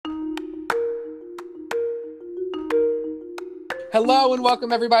Hello and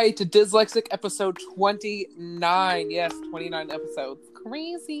welcome everybody to Dyslexic episode 29. Yes, 29 episodes.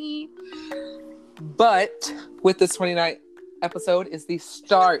 Crazy. But with this 29th episode is the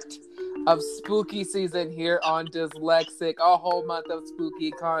start of spooky season here on Dyslexic. A whole month of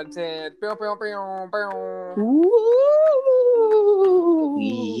spooky content. Ooh.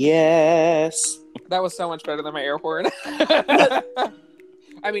 Yes. That was so much better than my air horn.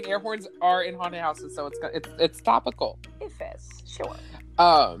 I mean, air horns are in haunted houses, so it's topical. It is, sure.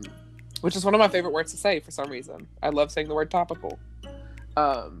 Which is one of my favorite words to say for some reason. I love saying the word topical.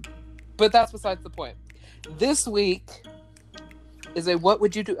 But that's besides the point. This week is a What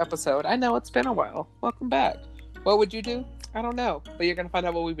Would You Do episode. I know it's been a while. Welcome back. What would you do? I don't know, but you're gonna find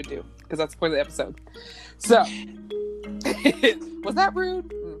out what we would do because that's the point of the episode. So, was that rude?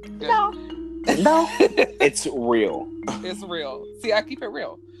 Good. No, it's real. It's real. See, I keep it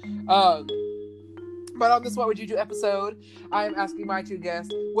real. But on this What Would You Do episode, I am asking my two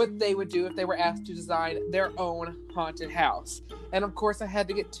guests what they would do if they were asked to design their own haunted house. And of course, I had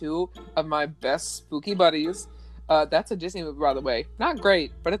to get two of my best spooky buddies. That's a Disney movie, by the way. Not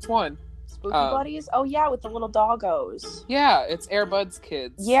great, but it's one. Spooky Buddies? Oh, yeah, with the little doggos. Yeah, it's Air Bud's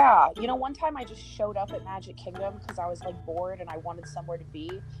kids. Yeah. You know, one time I just showed up at Magic Kingdom because I was, bored and I wanted somewhere to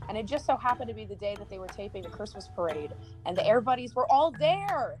be. And it just so happened to be the day that they were taping the Christmas parade. And the Air Buddies were all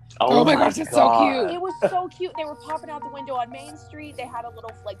there. Oh my gosh, it's so cute. It was so cute. They were popping out the window on Main Street. They had a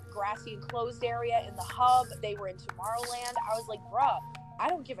little, grassy enclosed area in the hub. They were in Tomorrowland. I was like, bruh, I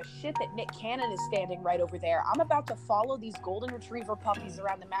don't give a shit that Nick Cannon is standing right over there. I'm about to follow these golden retriever puppies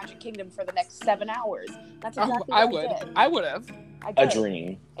around the Magic Kingdom for the next 7 hours. That's exactly what I did. I would have. A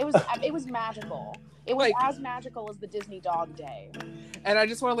dream. It was magical. It was as magical as the Disney Dog Day. And I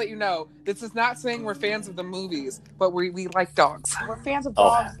just want to let you know, this is not saying we're fans of the movies, but we like dogs. We're fans of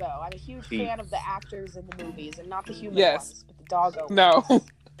dogs, though. I'm a huge fan of the actors in the movies, and not the human ones, but the doggo ones. No.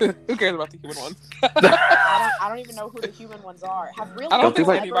 Who cares about the human ones? I don't even know who the human ones are. I don't think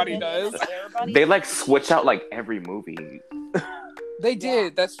anybody does. They switch out every movie. They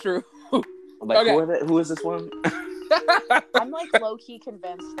did. That's true. Okay. Who is this one? I'm low-key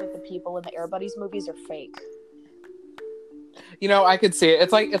convinced that the people in the Air Buddies movies are fake. You know, I could see it.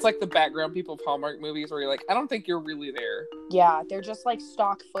 It's like the background people of Hallmark movies where you're like, I don't think you're really there. Yeah, they're just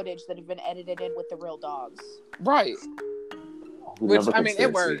stock footage that have been edited in with the real dogs. Right. Which, I mean,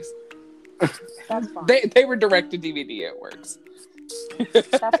 it works. That's fine. They were direct to DVD. It works.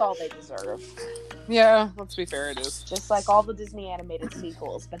 That's all they deserve. Yeah, let's be fair, it is. Just like all the Disney animated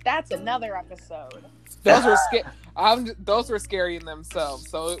sequels. But that's another episode. Those were scary in themselves,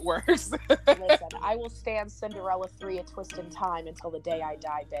 so it works. Listen, I will stand Cinderella 3: A Twist in Time until the day I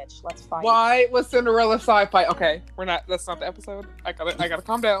die, bitch. Let's fight. Why was Cinderella sci-fi? Okay, that's not the episode. I gotta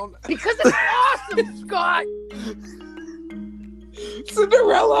calm down. Because it's awesome, Scott!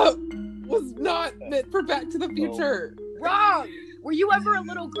 Cinderella was not meant for Back to the Future. Wrong! Were you ever a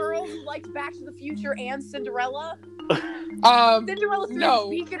little girl who liked Back to the Future and Cinderella? Cinderella 3 is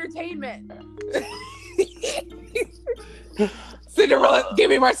peak entertainment. Cinderella, give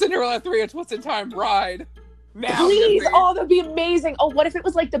me my Cinderella 3: A Twist in Time ride. Now, please! Oh, that'd be amazing. Oh, what if it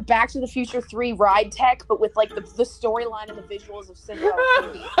was the Back to the Future 3 ride tech, but with the storyline and the visuals of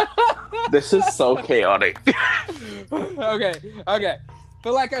Cinderella 3? This is so chaotic. Okay.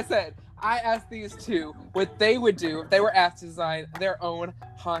 But like I said, I asked these two what they would do if they were asked to design their own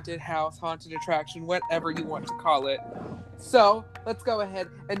haunted house, haunted attraction, whatever you want to call it. So let's go ahead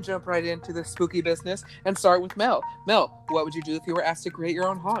and jump right into the spooky business and start with Mel. Mel, what would you do if you were asked to create your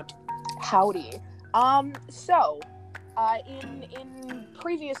own haunt? Howdy. In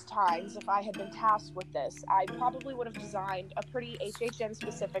previous times, if I had been tasked with this, I probably would have designed a pretty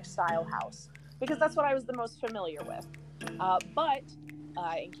HHN-specific style house, because that's what I was the most familiar with. But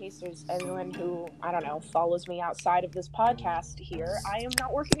in case there's anyone who, follows me outside of this podcast here, I am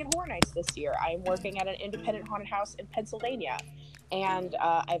not working at Horror Nights this year. I am working at an independent haunted house in Pennsylvania. And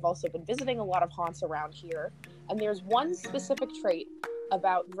I've also been visiting a lot of haunts around here. And there's one specific trait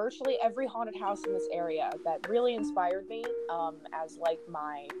about virtually every haunted house in this area that really inspired me as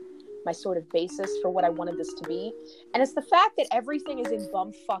my sort of basis for what I wanted this to be. And it's the fact that everything is in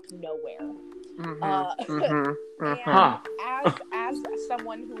bumfuck nowhere. And as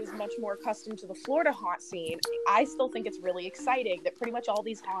someone who is much more accustomed to the Florida haunt scene, I still think it's really exciting that pretty much all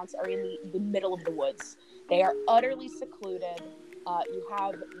these haunts are in the middle of the woods. They are utterly secluded. You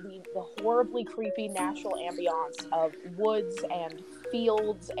have the horribly creepy natural ambiance of woods and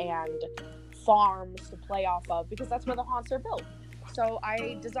fields and farms to play off of, because that's where the haunts are built. So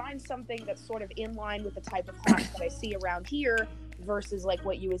I designed something that's sort of in line with the type of haunts that I see around here versus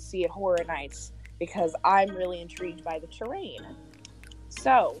what you would see at Horror Nights. because I'm really intrigued by the terrain.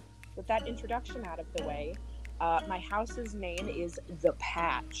 So, with that introduction out of the way, my house's name is The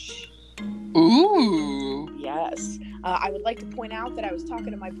Patch. Ooh. Yes. I would like to point out that I was talking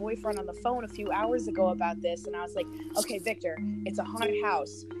to my boyfriend on the phone a few hours ago about this, and I was like, okay, Victor, it's a haunted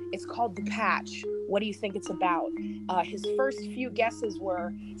house. It's called The Patch. What do you think it's about? His first few guesses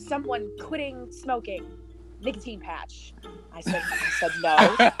were someone quitting smoking, nicotine patch. I said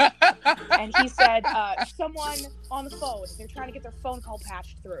no. And he said, someone on the phone, they're trying to get their phone call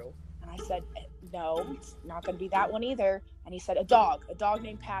patched through. And I said, no, it's not going to be that one either. And he said, a dog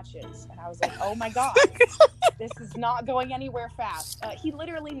named Patches. And I was like, oh my God, this is not going anywhere fast. He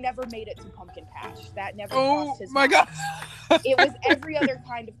literally never made it to Pumpkin Patch. That never crossed his mind. God. It was every other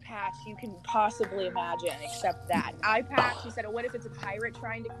kind of patch you can possibly imagine except that. Eye patch, he said, what if it's a pirate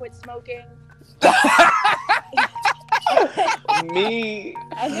trying to quit smoking? Me.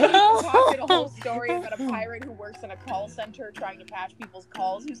 And then he talked a whole story about a pirate who works in a call center trying to patch people's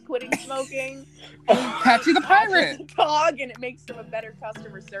calls who's quitting smoking. And Patchy the pirate. The dog, and it makes him a better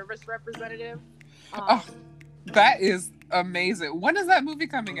customer service representative. That is amazing. When is that movie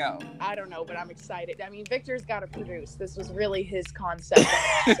coming out? I don't know, but I'm excited. I mean, Victor's got to produce. This was really his concept.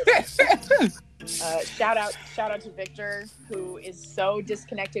 Shout out to Victor, who is so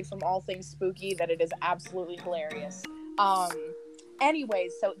disconnected from all things spooky that it is absolutely hilarious.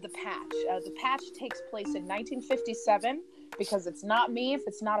 Anyways, so The Patch. The Patch takes place in 1957 because it's not me if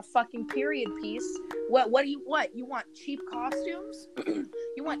it's not a fucking period piece. What do you want? You want cheap costumes?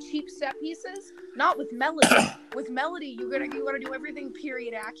 You want cheap set pieces? Not with Melody. With Melody, you gotta do everything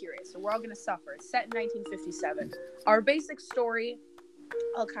period accurate. So we're all gonna suffer. It's set in 1957. Our basic story,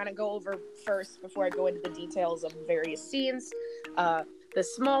 I'll kind of go over first before I go into the details of various scenes. The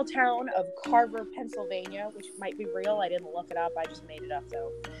small town of Carver, Pennsylvania, which might be real, I didn't look it up, I just made it up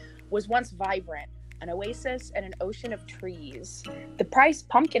though, was once vibrant, an oasis and an ocean of trees. The Price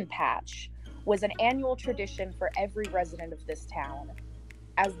Pumpkin Patch was an annual tradition for every resident of this town.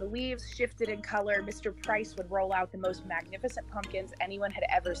 As the leaves shifted in color, Mr. Price would roll out the most magnificent pumpkins anyone had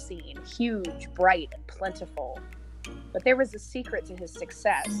ever seen, huge, bright, and plentiful. But there was a secret to his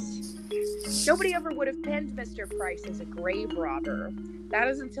success. Nobody ever would have pinned Mr. Price as a grave robber. That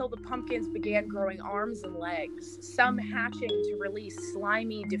is until the pumpkins began growing arms and legs, some hatching to release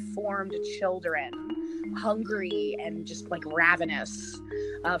slimy, deformed children, hungry and just like ravenous.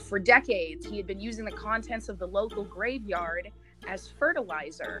 For decades, he had been using the contents of the local graveyard as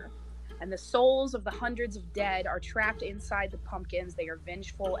fertilizer. And the souls of the hundreds of dead are trapped inside the pumpkins. They are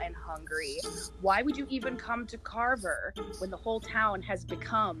vengeful and hungry. Why would you even come to Carver when the whole town has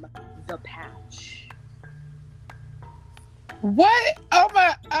become The Patch? What? Oh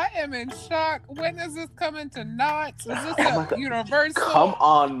my! I am in shock. When is this coming to Knots? Is this a Universal? Come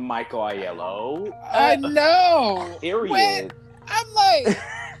on, Michael Aiello. I know. Period. I'm like,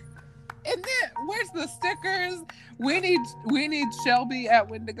 and then where's the stickers? We need Shelby at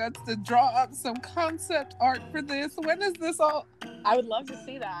Wendigoats to draw up some concept art for this. When is this all? I would love to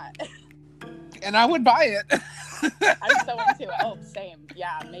see that. And I would buy it. I'm so into it. Oh, same.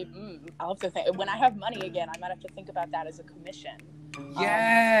 Yeah, maybe. I'll have to think. When I have money again, I might have to think about that as a commission.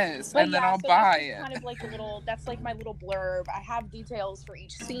 Yes, and then I'll buy it. Kind of like that's like my little blurb. I have details for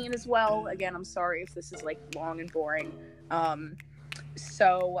each scene as well. Again, I'm sorry if this is like long and boring.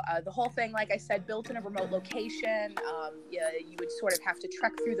 So the whole thing, like I said, built in a remote location. You would sort of have to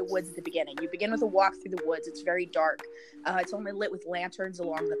trek through the woods at the beginning. You begin with a walk through the woods. It's very dark. It's only lit with lanterns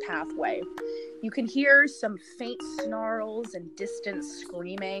along the pathway. You can hear some faint snarls and distant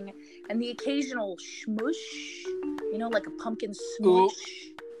screaming, and the occasional shmoosh, like a pumpkin smoosh. Ooh.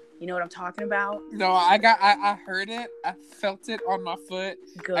 You know what I'm talking about? No, I heard it. I felt it on my foot.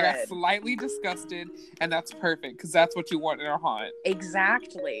 Good. I got slightly disgusted, and that's perfect because that's what you want in a haunt.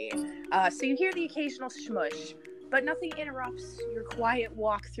 Exactly. So you hear the occasional shmush, but nothing interrupts your quiet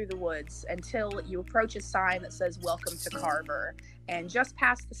walk through the woods until you approach a sign that says "Welcome to Carver." And just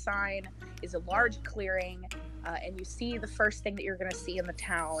past the sign is a large clearing. And you see the first thing that you're going to see in the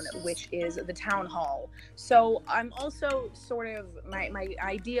town, which is the town hall. So I'm also sort of, my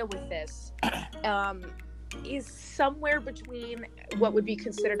idea with this is somewhere between what would be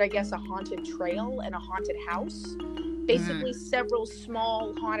considered, I guess, a haunted trail and a haunted house. Basically, several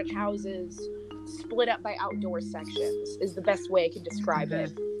small haunted houses split up by outdoor sections is the best way I can describe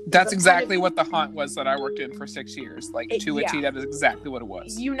it. That's exactly what the haunt was that I worked in for 6 years. To a T, that is exactly what it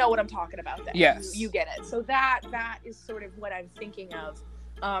was. You know what I'm talking about then. Yes. You get it. So that is sort of what I'm thinking of.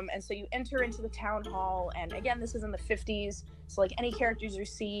 And so you enter into the town hall, and again, this is in the 50s. So like any characters you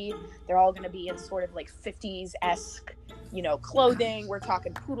see, they're all going to be in sort of like 50s-esque clothing. We're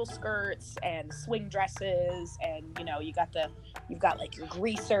talking poodle skirts and swing dresses, and you've got like your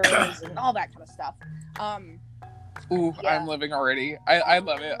greasers and all that kind of stuff. Ooh, Yeah. I'm living already. I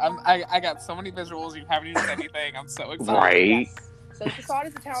love it. I got so many visuals. You haven't even said anything. I'm so excited. Right. Yes. So the facade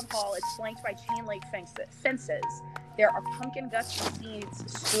is a town hall. It's flanked by chain link fences. There are pumpkin guts and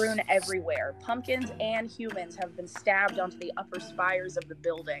seeds strewn everywhere. Pumpkins and humans have been stabbed onto the upper spires of the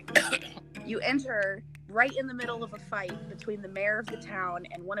building. You enter right in the middle of a fight between the mayor of the town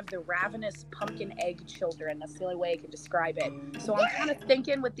and one of the ravenous pumpkin egg children. That's the only way I can describe it. So I'm kind of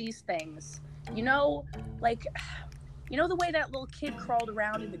thinking with these things, like, the way that little kid crawled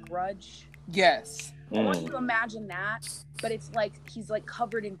around in The Grudge? Yes. I want you to imagine that, but it's like he's like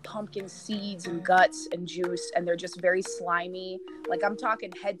covered in pumpkin seeds and guts and juice, and they're just very slimy. Like, I'm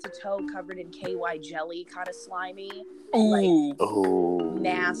talking head to toe covered in KY jelly, kind of slimy. Ooh. Oh.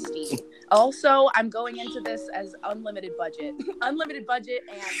 Nasty. Also, I'm going into this as unlimited budget and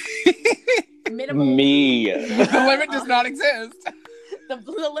minimum. Me. The limit does not exist.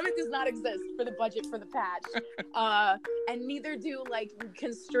 The limit does not exist for the budget for the patch, and neither do like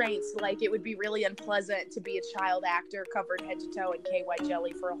constraints. Like, it would be really unpleasant to be a child actor covered head to toe in KY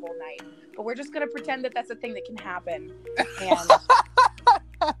jelly for a whole night. But we're just gonna pretend that that's a thing that can happen, and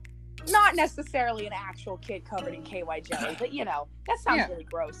not necessarily an actual kid covered in KY jelly. But that sounds really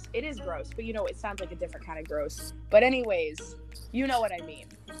gross. It is gross, but it sounds like a different kind of gross. But anyways, you know what I mean.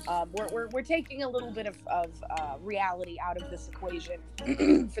 We're taking a little bit of reality out of this equation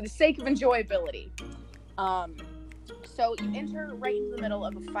for the sake of enjoyability. So you enter right into the middle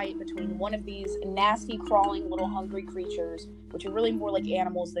of a fight between one of these nasty, crawling, little hungry creatures, which are really more like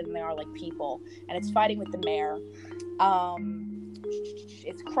animals than they are like people, and it's fighting with the mayor.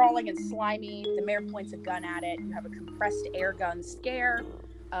 It's crawling and slimy. The mayor points a gun at it. You have a compressed air gun scare.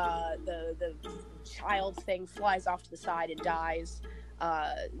 The child thing flies off to the side and dies.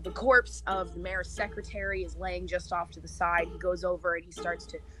 The corpse of the mayor's secretary is laying just off to the side. He goes over and he starts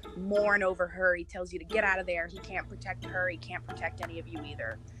to mourn over her. He tells you to get out of there. He can't protect her. He can't protect any of you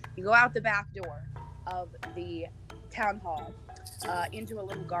either. You go out the back door of the town hall into a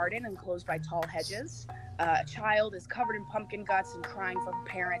little garden enclosed by tall hedges. A child is covered in pumpkin guts and crying for her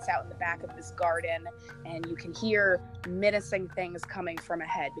parents out in the back of this garden, and you can hear menacing things coming from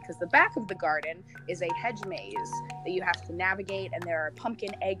ahead, because the back of the garden is a hedge maze that you have to navigate, and there are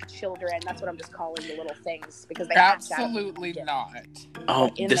pumpkin egg children. That's what I'm just calling the little things, because they absolutely not. Oh,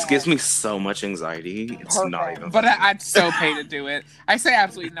 this gives me so much anxiety. It's Perfect. not even. But I'd so pay to do it. I say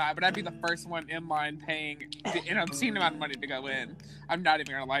absolutely not, but I'd be the first one in line paying an obscene amount of money to go in. I'm not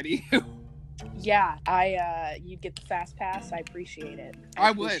even gonna lie to you. Yeah, you'd get the fast pass. I appreciate it. I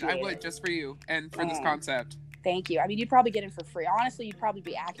would, just for you and for this concept. Thank you. I mean, you'd probably get in for free. Honestly, you'd probably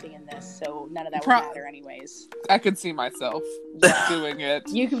be acting in this, so none of that would matter anyways. I could see myself doing it.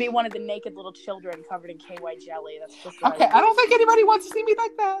 You can be one of the naked little children covered in KY jelly. That's just okay. I don't think anybody wants to see me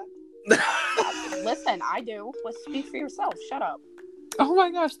like that. Listen, I do. Let's speak for yourself. Shut up. Oh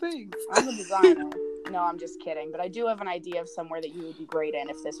my gosh, thanks. I'm the designer. No, I'm just kidding. But I do have an idea of somewhere that you would be great in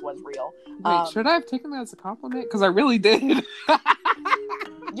if this was real. Wait, should I have taken that as a compliment? Because I really did. Yeah,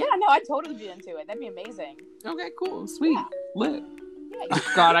 no, I'd totally be into it. That'd be amazing. Okay, cool. Sweet. Yeah. Lit. Yeah,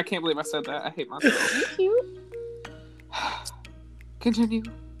 God, I can't believe I said that. I hate myself. you cute. Continue.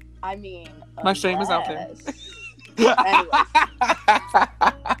 I mean, My shame is out there.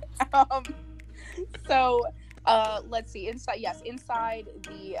 So, let's see. Inside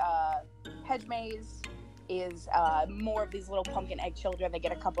the hedge maze is more of these little pumpkin egg children. They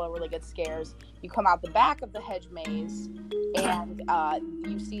get a couple of really good scares. You come out the back of the hedge maze, and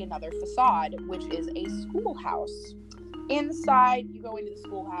you see another facade, which is a schoolhouse. Inside, you go into the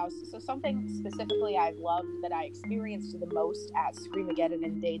schoolhouse. So something specifically I've loved that I experienced the most at Screamageddon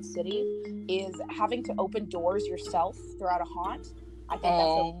in Dade City is having to open doors yourself throughout a haunt. I think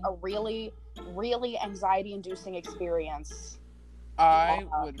that's a really, really anxiety-inducing experience. I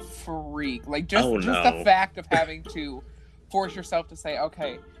would freak. Like, just the fact of having to force yourself to say,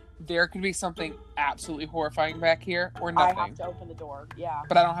 okay, there could be something absolutely horrifying back here, or nothing. I have to open the door, yeah.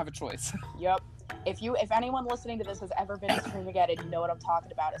 But I don't have a choice. Yep. If anyone listening to this has ever been to Screamageddon, you know what I'm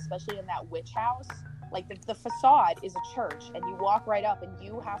talking about, especially in that witch house. Like, the facade is a church, and you walk right up, and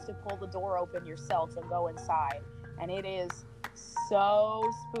you have to pull the door open yourself and go inside. And it is so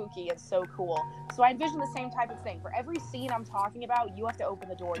spooky and so cool. So I envision the same type of thing. For every scene I'm talking about, you have to open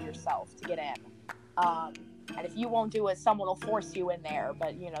the door yourself to get in. And if you won't do it, someone will force you in there.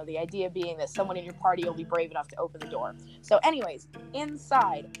 But, the idea being that someone in your party will be brave enough to open the door. So anyways,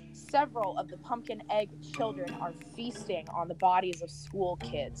 inside, several of the pumpkin egg children are feasting on the bodies of school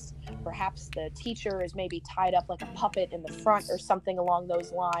kids. Perhaps the teacher is maybe tied up like a puppet in the front or something along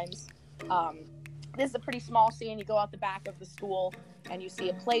those lines. This is a pretty small scene. You go out the back of the school and you see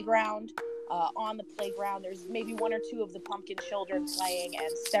a playground. On the playground, there's maybe one or two of the pumpkin children playing, and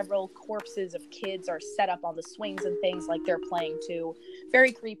several corpses of kids are set up on the swings and things like they're playing too.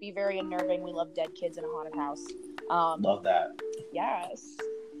 Very creepy, very unnerving. We love dead kids in a haunted house. Love that. Yes.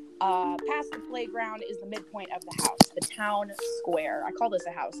 Past the playground is the midpoint of the house, the town square. I call this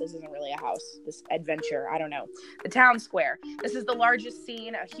a house. This isn't really a house. This adventure. I don't know. The town square. This is the largest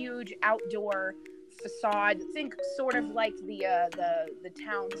scene, a huge outdoor facade. Think sort of like the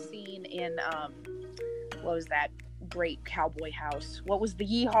town scene in what was that great cowboy house? What was the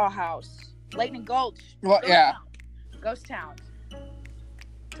Yeehaw house? Lightning Gulch. Well, yeah. Ghost Town.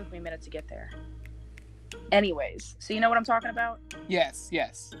 Took me a minute to get there. Anyways, so you know what I'm talking about? Yes.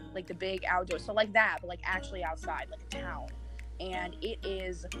 Like the big outdoor, so like that, but like actually outside, like a town. And it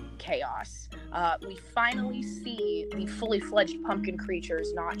is chaos. We finally see the fully fledged pumpkin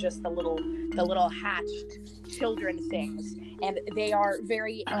creatures, not just the little hatched children things, and they are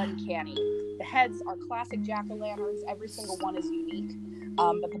very uncanny. The heads are classic jack-o'-lanterns. Every single one is unique,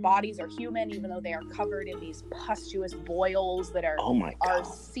 but the bodies are human, even though they are covered in these pustulous boils that are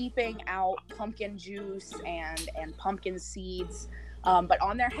seeping out pumpkin juice and pumpkin seeds. But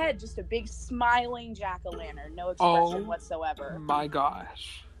on their head, just a big smiling jack-o'-lantern, no expression whatsoever. My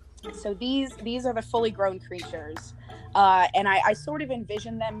gosh. So these are the fully grown creatures. And I sort of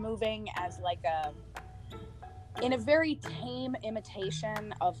envision them moving as like in a very tame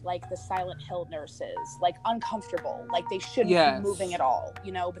imitation of like the Silent Hill nurses, like uncomfortable, like they shouldn't be moving at all,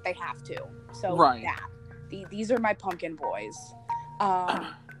 but they have to. So these are my pumpkin boys.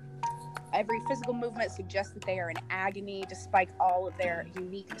 Every physical movement suggests that they are in agony despite all of their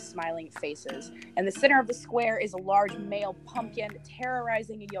unique smiling faces. In the center of the square is a large male pumpkin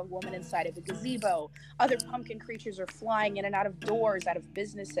terrorizing a young woman inside of a gazebo. Other pumpkin creatures are flying in and out of doors, out of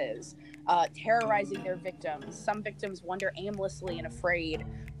businesses, terrorizing their victims. Some victims wander aimlessly and afraid.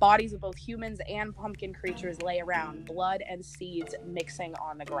 Bodies of both humans and pumpkin creatures lay around, blood and seeds mixing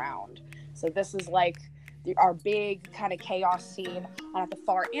on the ground. So this is like our big kind of chaos scene. And at the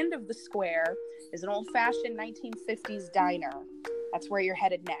far end of the square is an old-fashioned 1950s diner. That's where you're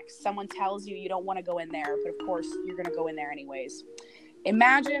headed next. Someone tells you don't want to go in there, but of course you're going to go in there anyways.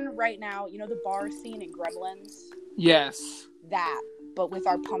 Imagine right now, the bar scene in Gremlins? Yes. That, but with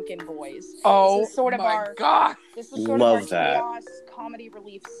our pumpkin boys. Oh, this is sort of my God. This is sort of our chaos comedy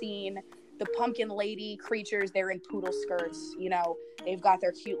relief scene. The pumpkin lady creatures, they're in poodle skirts, they've got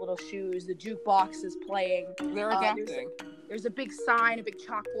their cute little shoes. The jukebox is playing. They're adapting. There's a big sign, a big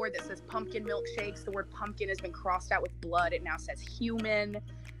chalkboard that says pumpkin milkshakes. The word pumpkin has been crossed out with blood. It now says human.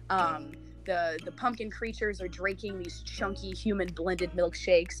 The pumpkin creatures are drinking these chunky human blended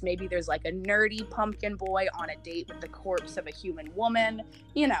milkshakes. Maybe there's like a nerdy pumpkin boy on a date with the corpse of a human woman.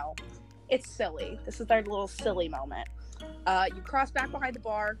 It's silly. This is their little silly moment. You cross back behind the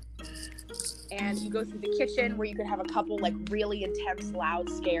bar and you go through the kitchen where you could have a couple like really intense loud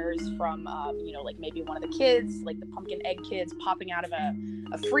scares from like maybe one of the kids, like the pumpkin egg kids popping out of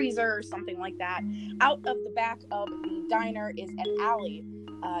a freezer or something like that. Out of the back of the diner is an alley.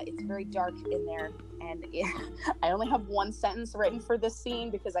 It's very dark in there, and I only have one sentence written for this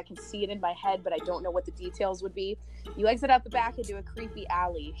scene because I can see it in my head, but I don't know what the details would be. You exit out the back into a creepy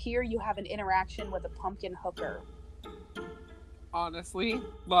alley. Here you have an interaction with a pumpkin hooker. Honestly,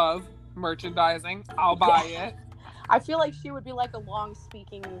 love merchandising. I'll buy it. I feel like she would be like a long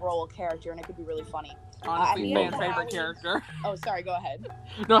speaking role character, and it could be really funny. Honestly, fan favorite character. Oh, sorry, go ahead.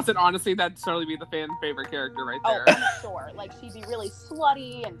 No, I said honestly, that'd totally be the fan favorite character right there. Oh, I'm sure. Like, she'd be really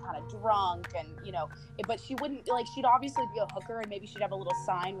slutty and kind of drunk, and but she wouldn't, like, she'd obviously be a hooker, and maybe she'd have a little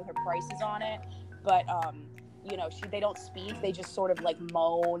sign with her prices on it, but they don't speak. They just sort of like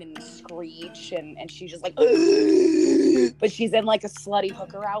moan and screech, and she's just like, ugh! But she's in like a slutty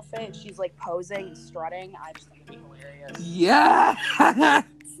hooker outfit. She's like posing and strutting. I just think it'd be hilarious. Yeah,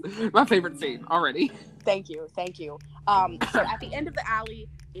 my favorite scene already. Thank you. So at the end of the alley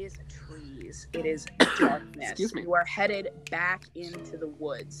is trees. It is darkness. Excuse me. You are headed back into the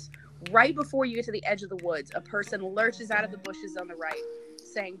woods. Right before you get to the edge of the woods, a person lurches out of the bushes on the right,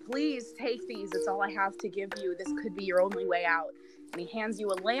 saying, "Please take these. It's all I have to give you. This could be your only way out." And he hands you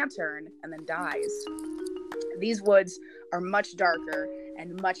a lantern and then dies. These woods are much darker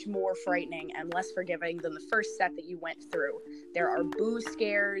and much more frightening and less forgiving than the first set that you went through. There are boo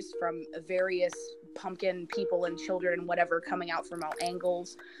scares from various pumpkin people and children and whatever coming out from all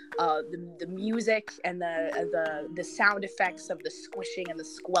angles. The music and the sound effects of the squishing and the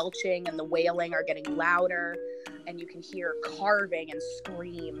squelching and the wailing are getting louder, and you can hear carving and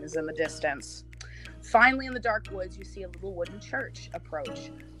screams in the distance. Finally, in the dark woods, you see a little wooden church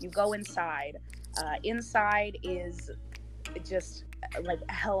approach. You go inside. Inside is just like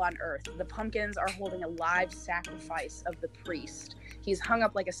hell on earth. The pumpkins are holding a live sacrifice of the priest. He's hung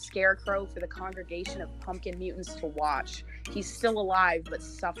up like a scarecrow for the congregation of pumpkin mutants to watch. He's still alive, but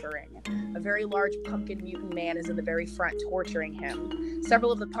suffering. A very large pumpkin mutant man is in the very front, torturing him.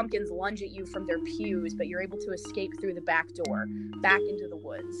 Several of the pumpkins lunge at you from their pews, but you're able to escape through the back door, back into the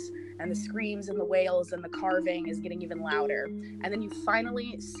woods. And the screams and the wails and the carving is getting even louder. And then you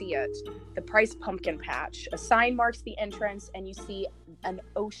finally see it. The Price Pumpkin Patch. A sign marks the entrance, and you see an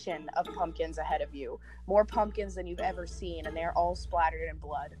ocean of pumpkins ahead of you. More pumpkins than you've ever seen, and they're all splattered in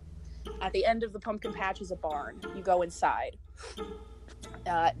blood. At the end of the pumpkin patch is a barn. You go inside.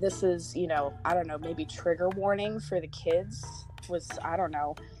 This is, I don't know, maybe trigger warning for the kids. I don't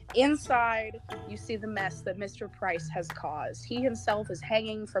know. Inside, you see the mess that Mr. Price has caused. He himself is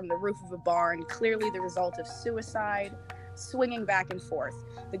hanging from the roof of a barn, clearly the result of suicide, swinging back and forth.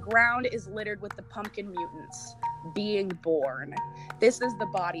 The ground is littered with the pumpkin mutants being born. This is the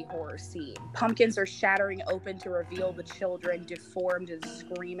body horror scene. Pumpkins are shattering open to reveal the children, deformed and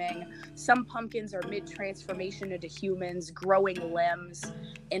screaming. Some pumpkins are mid-transformation into humans, growing limbs,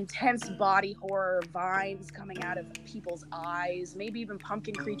 intense body horror, vines coming out of people's eyes, maybe even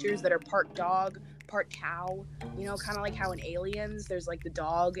pumpkin creatures that are part dog, part cow, kind of like how in Aliens, there's like the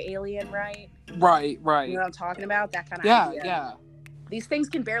dog alien, right? Right. You know what I'm talking about? That kind of idea. Yeah. These things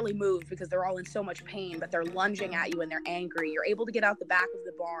can barely move because they're all in so much pain, but they're lunging at you and they're angry. You're able to get out the back of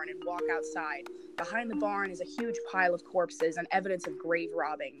the barn and walk outside. Behind the barn is a huge pile of corpses and evidence of grave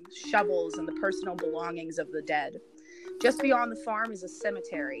robbing, shovels, and the personal belongings of the dead. Just beyond the farm is a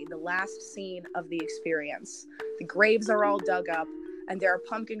cemetery, the last scene of the experience. The graves are all dug up, and there are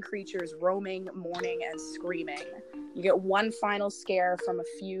pumpkin creatures roaming, mourning, and screaming. You get one final scare from a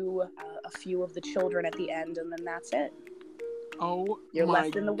few of the children at the end, and then that's it. Oh, you're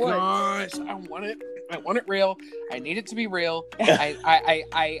left in the woods. Gosh, I want it real. I need it to be real.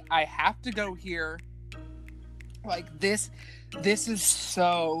 I have to go here. Like this is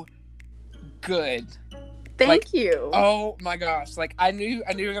so good. Thank you. Oh my gosh! Like I knew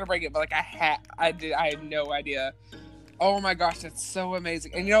you were gonna bring it, but like I had no idea. Oh my gosh, that's so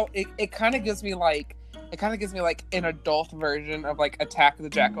amazing. And it kind of gives me like an adult version of like Attack of the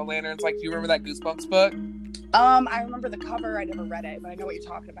Jack-O-Lanterns. Like, do you remember that Goosebumps book? I remember the cover. I never read it, but I know what you're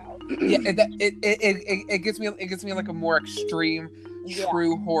talking about. Yeah, it gives me like a more extreme,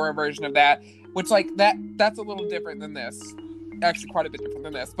 true horror version of that. Which like that's a little different than this. Actually, quite a bit different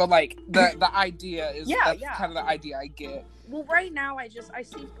than this. But like the idea is kind of the idea I get. Well, right now I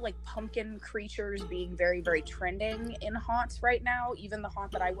see like pumpkin creatures being very, very trending in haunts right now. Even the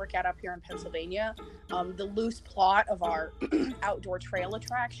haunt that I work at up here in Pennsylvania. The loose plot of our outdoor trail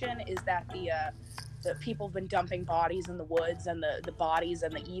attraction is that the people have been dumping bodies in the woods, and the bodies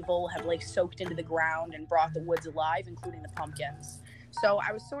and the evil have like soaked into the ground and brought the woods alive, including the pumpkins. So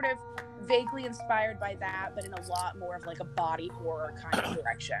I was sort of vaguely inspired by that, but in a lot more of like a body horror kind of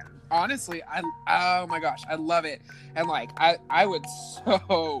direction. Honestly, oh my gosh, I love it. And like I would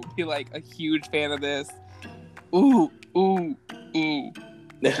so be like a huge fan of this. Ooh. Oh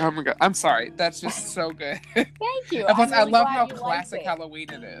my god, I'm sorry. That's just so good. Thank you. And plus, I love how classic Halloween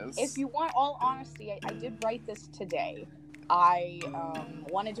it is. If you want all honesty, I did write this today. I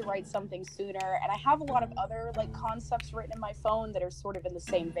wanted to write something sooner, and I have a lot of other like concepts written in my phone that are sort of in the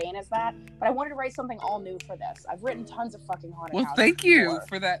same vein as that, but I wanted to write something all new for this. I've written tons of fucking haunted houses thank you before.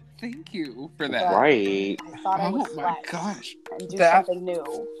 for that. Thank you for that. Right. I thought I would my gosh. and do something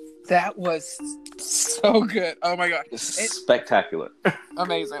new. That was so good. Oh my gosh. It's spectacular.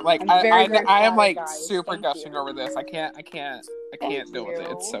 Amazing. Like I am like super gushing over this. I can't deal with it.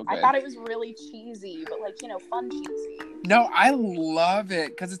 It's so good. I thought it was really cheesy, but like, fun cheesy. No, I love it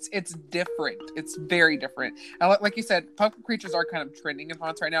because it's different. It's very different. And like you said, pumpkin creatures are kind of trending in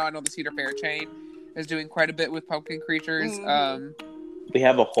haunts right now. I know the Cedar Fair chain is doing quite a bit with pumpkin creatures. Mm-hmm. We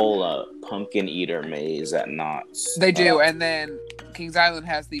have a whole pumpkin eater maze at Knott's. They do, and then Kings Island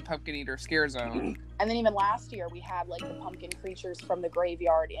has the pumpkin eater scare zone. And then even last year we had like the pumpkin creatures from the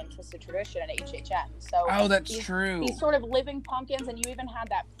graveyard in Twisted Tradition at HHN. So that's true. These sort of living pumpkins, and you even had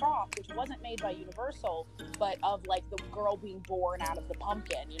that prop, which wasn't made by Universal, but of like the girl being born out of the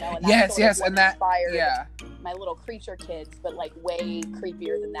pumpkin, And that inspired my little creature kids, but like way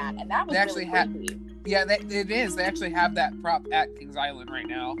creepier than that. And that was really creepy. Yeah, it is. They actually have that prop at Kings Island right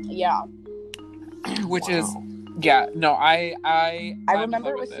now. Yeah. which Wow. is yeah. No, I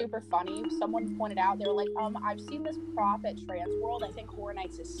remember it was with super funny. Someone pointed out, they were like, I've seen this prop at Transworld. I think Horror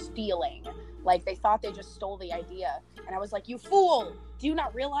Nights is stealing. Like, they thought they just stole the idea. And I was like, you fool! Do you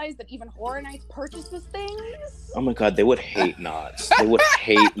not realize that even Horror Nights purchases things? Oh my god, they would hate Knots. They would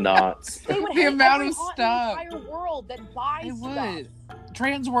hate Knots. They would The hate amount every of haunt stuff. in the entire world that buys It stuff. would.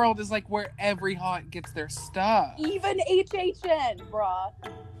 Transworld is like where every haunt gets their stuff. Even HHN, bruh.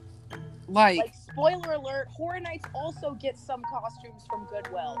 Like Spoiler alert, Horror Nights also gets some costumes from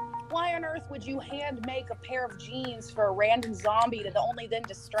Goodwill. Why on earth would you hand make a pair of jeans for a random zombie to only then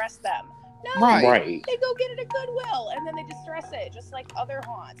distress them? No, Right. they go get it at Goodwill and then they distress it, just like other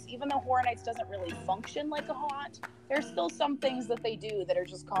haunts. Even though Horror Nights doesn't really function like a haunt, there's still some things that they do that are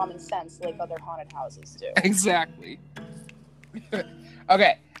just common sense like other haunted houses do. exactly.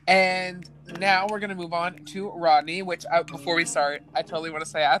 Okay, and now we're gonna move on to Rodney. Which before we start, I totally want to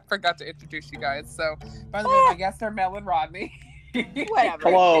say I forgot to introduce you guys. So, by the way, my guests are Mel and Rodney. Whatever.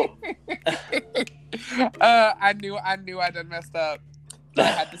 Hello. I knew I done messed up. I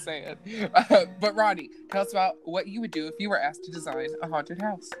had to say it. But Rodney, tell us about what you would do if you were asked to design a haunted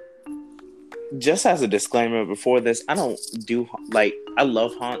house. Just as a disclaimer before this, I don't do I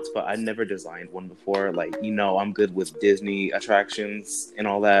love haunts, but I never designed one before. Like, I'm good with Disney attractions and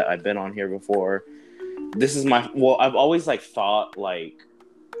all that. I've been on here before. This is I've always thought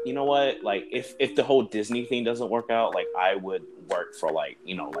you know what? Like if the whole Disney thing doesn't work out, I would work for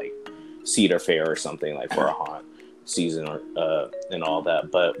Cedar Fair or something for a haunt season or and all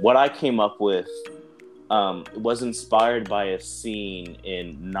that. But what I came up with was inspired by a scene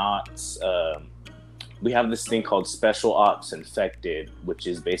in Knott's. We have this thing called Special Ops Infected, which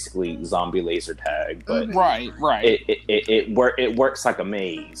is basically zombie laser tag, but Right. it works like a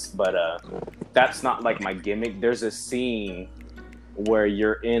maze. But that's not my gimmick. There's a scene where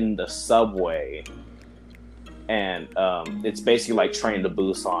you're in the subway, and it's basically Train to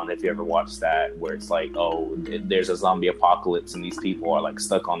Busan, if you ever watched that, where it's there's a zombie apocalypse and these people are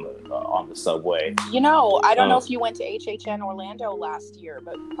stuck on the subway. I don't know if you went to HHN Orlando last year,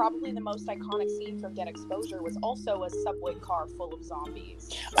 but probably the most iconic scene from Dead Exposure was also a subway car full of zombies.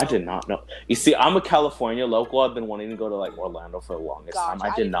 So, I did not know. You see, I'm a California local. I've been wanting to go to Orlando for the longest time.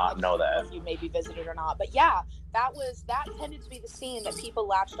 I did not know that. If you maybe visited or not, but yeah, that tended to be the scene that people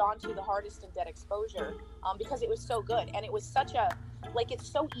latched onto the hardest in Dead Exposure, because it was so good, and it was such a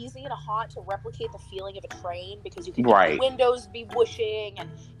it's so easy in a haunt to replicate the feeling of a train, because you can make the windows be whooshing, and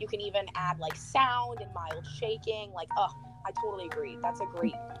you can even add sound and mild shaking. I totally agree. That's a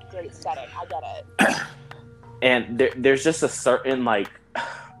great setting. I get it. And there's just a certain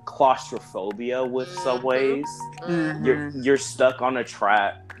claustrophobia with subways. Mm-hmm. You're stuck on a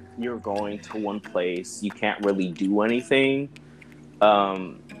track. You're going to one place. You can't really do anything.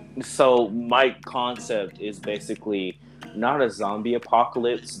 So my concept is basically not a zombie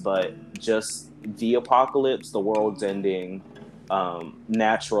apocalypse, but just the apocalypse, the world's ending,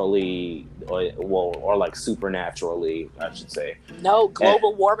 naturally, or supernaturally, I should say. No,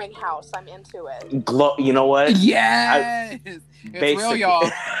 global warming house. I'm into it. You know what? Yes, it's real, y'all.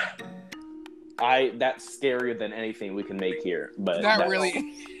 That's scarier than anything we can make here. But That really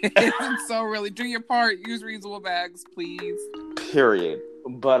it's so really. Do your part. Use reusable bags, please. Period.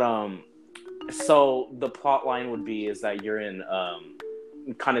 But so the plot line would be is that you're in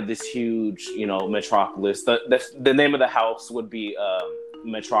kind of this huge, metropolis. The name of the house would be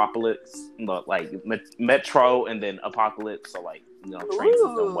Metropolis, Metro, and then Apocalypse. So train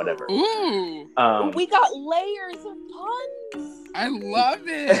system, whatever. Ooh, We got layers of puns. I love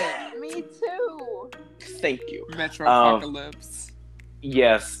it. Me too. Thank you. Metro Apocalypse.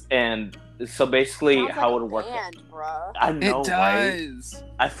 Yes, and so basically Sounds how like it would work. band, bruh. I know, It right? does.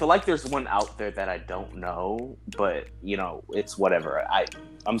 I feel like there's one out there that I don't know, but it's whatever.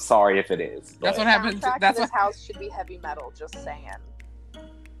 I'm sorry if it is. That's but what happens. Soundtrack That's to this what. house should be heavy metal. Just saying.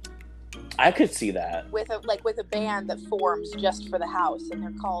 I could see that. With a band that forms just for the house, and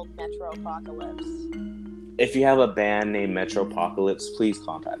they're called Metro Apocalypse. If you have a band named Metropocalypse, please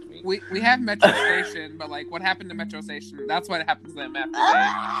contact me. We have Metro Station, but what happened to Metro Station? That's what happens to them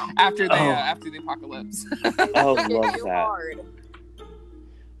after the apocalypse. Oh, Hit love you that.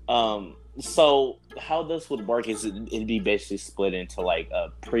 hard. So how this would work is it'd be basically split into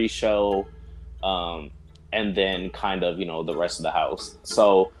a pre-show, and then kind of the rest of the house.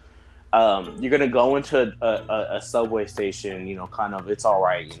 So you're gonna go into a subway station, kind of it's all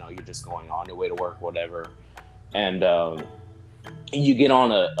right, you're just going on your way to work, whatever, and you get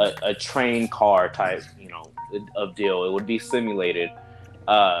on a train car type, of deal. It would be simulated.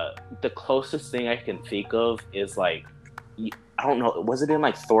 The closest thing I can think of is I don't know, was it in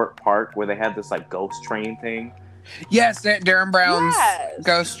like Thorpe Park where they had this like ghost train thing? Yes, Darren Brown's Yes.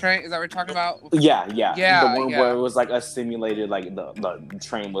 Ghost Train. Is that what you're talking about? Yeah. Yeah, The one yeah. where it was like a simulated, like the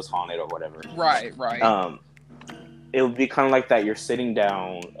train was haunted or whatever. Right. It would be kind of like that. You're sitting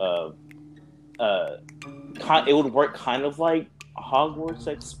down. It would work kind of like Hogwarts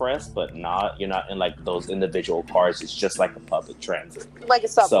Express, but not. You're not in like those individual cars. It's just like a public transit. Like a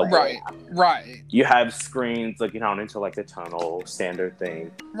subway. Right. You have screens looking out into like the tunnel, standard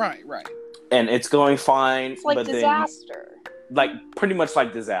thing. Right. And it's going fine. It's like but Disaster. Then, like pretty much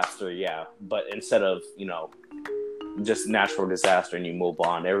like Disaster, yeah. But instead of, just natural disaster and you move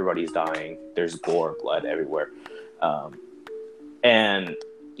on, everybody's dying. There's gore, blood everywhere. And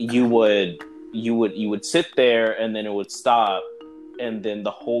you would sit there and then it would stop and then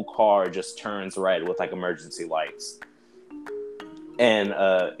the whole car just turns red with like emergency lights. And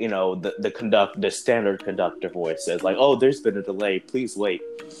the standard conductor voice says like, "Oh, there's been a delay. Please wait."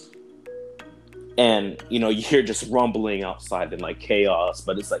 And you hear just rumbling outside and like chaos,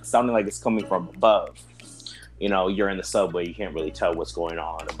 but it's like sounding like it's coming from above. You're in the subway, you can't really tell what's going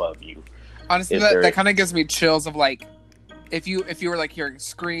on above you. Honestly, that kind of gives me chills of like if you were like hearing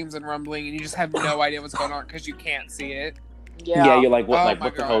screams and rumbling and you just have no idea what's going on because you can't see it. Yeah, you're like, what? Oh Like, my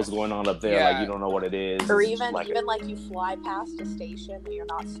what the God. hell's going on up there? Yeah. Like, you don't know what it is. Or It's even like like you fly past a station that you're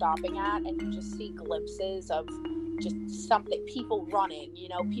not stopping at and you just see glimpses of just something, people running,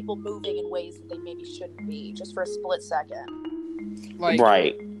 people moving in ways that they maybe shouldn't be, just for a split second. Like,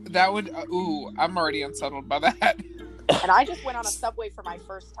 right. That would. I'm already unsettled by that. And I just went on a subway for my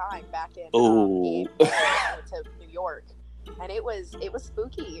first time back in Ooh. to New York, and it was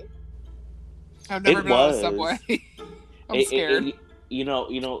spooky. I've never been on a subway. I'm scared.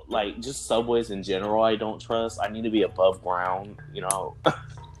 Like just subways in general, I don't trust. I need to be above ground.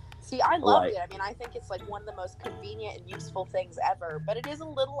 See, I love Like- it. I mean, I think it's like one of the most convenient and useful things ever, but it is a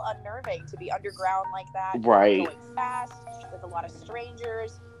little unnerving to be underground like that. Right. Going fast with a lot of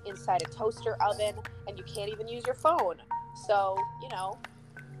strangers inside a toaster oven, and you can't even use your phone. So,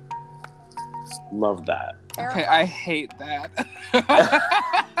 Love that. Okay, I hate that.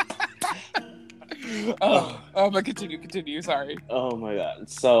 But continue. Sorry. Oh my God.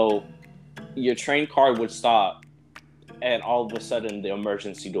 So your train car would stop and all of a sudden the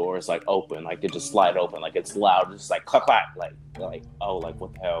emergency door is like open, like they just slide open, like it's loud, it's like clack clack, like oh, like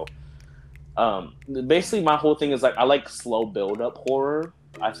what the hell. Basically my whole thing is like I like slow build up horror.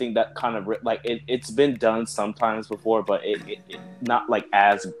 I think that kind of like it's been done sometimes before, but it not like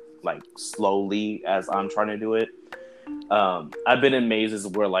as like slowly as I'm trying to do it. I've been in mazes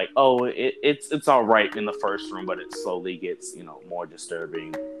where like, oh, it's all right in the first room, but it slowly gets, more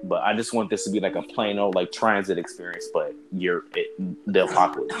disturbing. But I just want this to be like a plain old like transit experience, but the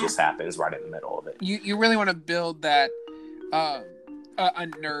apocalypse just happens right in the middle of it. You really want to build that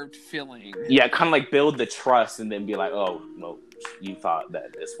unnerved feeling. Yeah, kind of like build the trust and then be like, oh, no, you thought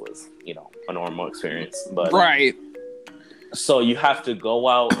that this was, a normal experience. But right. So you have to go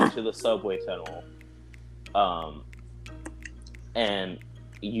out into the subway tunnel. And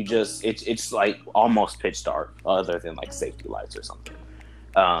you just it's like almost pitch dark other than like safety lights or something.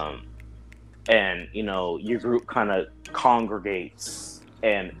 And your group kind of congregates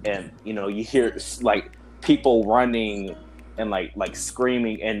and you hear like people running and like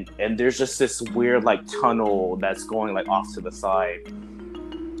screaming and there's just this weird like tunnel that's going like off to the side.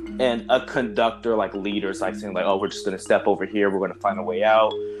 And a conductor like leaders like saying like, oh, we're just gonna step over here, we're gonna find a way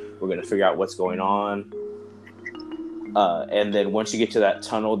out, we're gonna figure out what's going on. And then once you get to that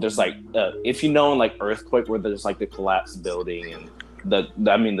tunnel, there's like, if in like Earthquake, where there's like the collapsed building and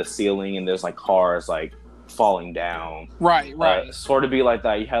the ceiling, and there's like cars like falling down. Right. Sort of be like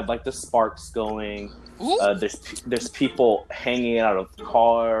that. You have like the sparks going. There's people hanging out of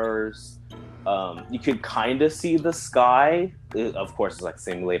cars. You could kind of see the sky. Of course, it's like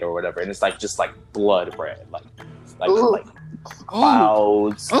simulator or whatever, and it's like just like blood red, like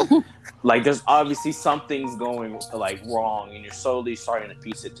clouds. Ooh. Like there's obviously something's going like wrong, and you're slowly starting to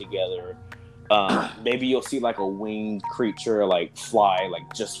piece it together. Maybe you'll see like a winged creature like fly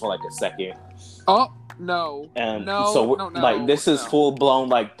like just for like a second. Oh no! And no, so no, like this is no. full blown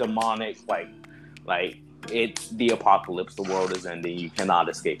like demonic like it's the apocalypse. The world is ending. You cannot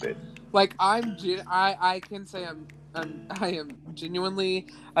escape it. Like I can say I am genuinely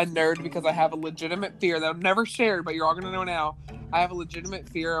a nerd because I have a legitimate fear that I've never shared, but you're all gonna know now. I have a legitimate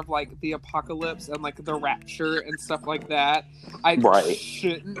fear of like the apocalypse and like the rapture and stuff like that. I Right.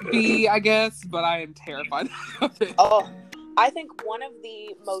 shouldn't be, I guess, but I am terrified of it. Oh, I think one of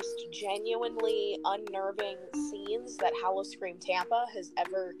the most genuinely unnerving scenes that Howl-O-Scream Tampa has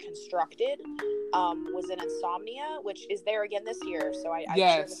ever constructed was in Insomnia, which is there again this year. So I'm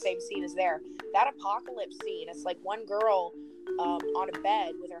sure the same scene is there. That apocalypse scene, it's like one girl on a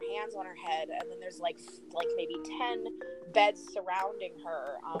bed with her hands on her head, and then there's like maybe 10 beds surrounding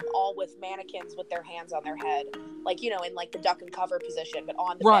her, all with mannequins with their hands on their head, like, in like the duck and cover position, but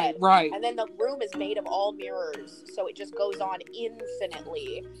on the bed. Right. And then the room is made of all mirrors, so it just goes on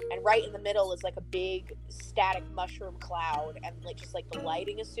infinitely. And right in the middle is like a big static mushroom cloud, and like just like the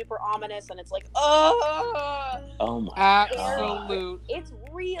lighting is super ominous, and it's like, oh my absolute. It's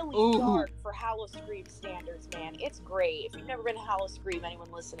really dark for Howl-O-Scream standards, man. It's great. If you've never been to Howl-O-Scream,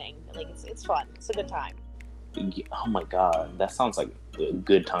 anyone listening, like it's fun. It's a good time. Oh my god, that sounds like a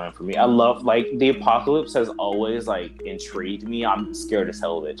good time for me. I love, like, the apocalypse has always like intrigued me. I'm scared as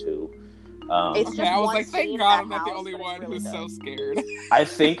hell of it too. It's just I was one like, thank scene God in I'm that not the house, only but one really who's does. so scared. I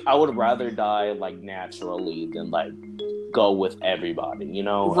think I would rather die like naturally than like go with everybody.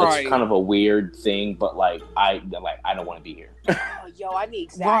 Right. It's kind of a weird thing, but like I don't want to be here. I'm the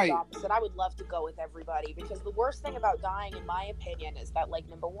exact opposite. I would love to go with everybody, because the worst thing about dying, in my opinion, is that, like,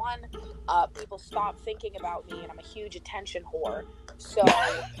 number one, people stop thinking about me, and I'm a huge attention whore. So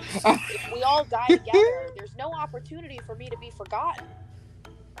if we all die together, there's no opportunity for me to be forgotten.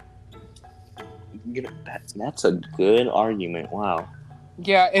 That's a good argument. Wow.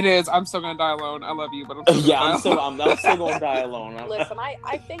 Yeah, it is. I'm still gonna die alone. I love you, but I'm still I'm still gonna die alone. Listen,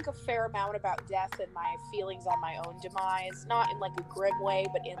 I think a fair amount about death and my feelings on my own demise, not in like a grim way,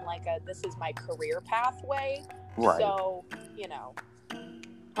 but in like a this is my career pathway. Right. So,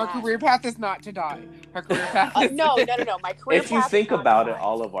 Her career path is not to die. Her career path is no. My career path. If you think is about it, not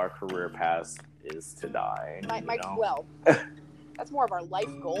all of our career paths is to die. Well, that's more of our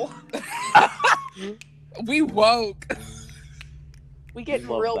life goal. We woke. We get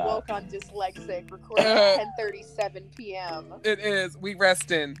Love real that. woke on Dyslexic, recording at 10:37 p.m. It is. We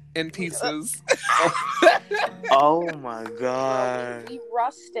rest in pieces. Oh my god. We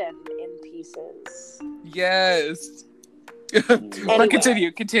rustin in pieces. Yes. Anyway, But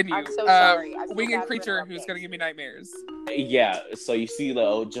continue. I'm so sorry. I feel Winged bad for creature interrupting. who's gonna give me nightmares. Yeah, so you see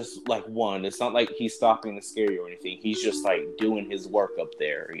though, just like one, it's not like he's stopping to scare you or anything. He's just like doing his work up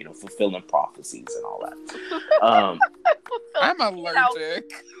there, fulfilling prophecies and all that. I'm allergic.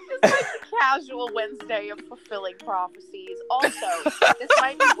 It's like a casual Wednesday of fulfilling prophecies. Also, this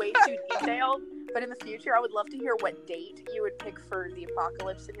might be way too detailed, but in the future, I would love to hear what date you would pick for the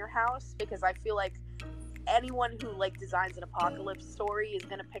apocalypse in your house, because I feel like anyone who like designs an apocalypse story is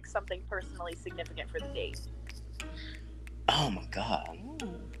going to pick something personally significant for the date. Oh my god.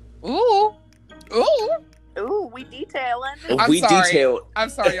 Ooh. Ooh, we detailing. I'm sorry. Detailed. I'm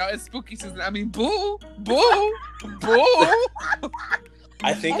sorry, y'all. It's spooky season. I mean, boo.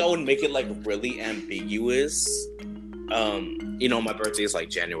 I think I would make it like really ambiguous. My birthday is like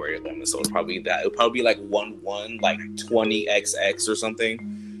January 11th, so it'll probably be that. It'll probably be like 1/1, like 20XX or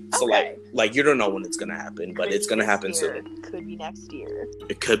something. So Okay. like you don't know when it's gonna happen, but it's gonna happen soon. Could be next year.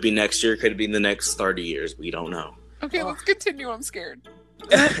 It could be next year, could be in the next 30 years. We don't know. Okay, let's continue. I'm scared.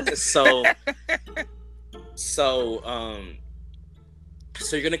 So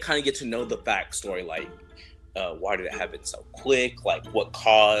you're gonna kind of get to know the backstory, like why did it happen so quick, like what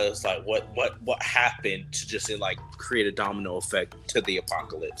caused, like what happened to just like create a domino effect to the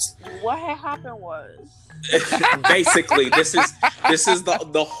apocalypse. What happened was Basically, this is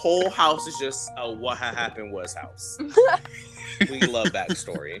the whole house is just what happened was house. We love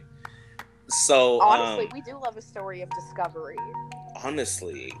backstory. So honestly, we do love a story of discovery.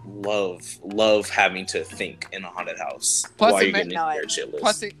 honestly, love having to think in a haunted house Plus while it you're may- getting into your shit list.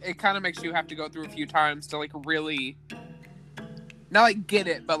 Plus, it kind of makes you have to go through a few times to like really, not like get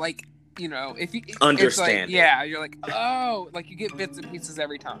it, but like if you Understand it. yeah, you're like, oh, like you get bits and pieces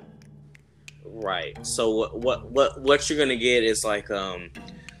every time. Right. So what you're gonna get is like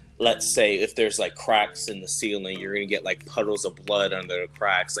let's say if there's like cracks in the ceiling, you're gonna get like puddles of blood under the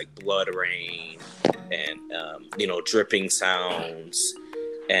cracks, like blood rain, and dripping sounds,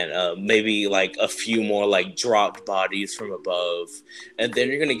 and maybe like a few more like dropped bodies from above, and then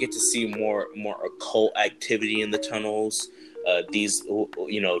you're gonna get to see more occult activity in the tunnels. These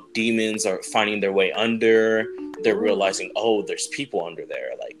demons are finding their way under. They're realizing, oh, there's people under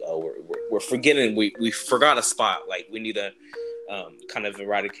there. Like, oh, we're forgetting. We forgot a spot. Like, we need to kind of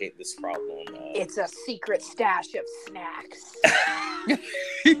eradicate this problem. It's a secret stash of snacks.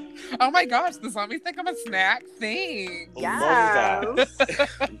 Oh my gosh, the zombies think I'm a snack thing. Yes. Love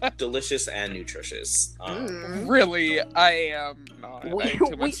that. Delicious and nutritious. Really, I am not. I We- have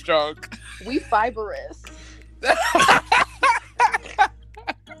too much junk. We fibrous.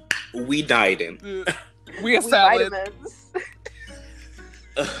 We died in. We a salad. Vitamins.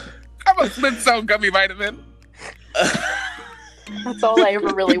 I'm a Flintstone gummy vitamin. That's all I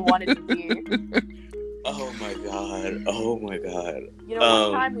ever really wanted to be. Oh my god. Oh my god. You know,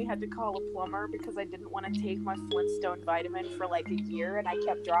 one time we had to call a plumber because I didn't want to take my Flintstone vitamin for like a year, and I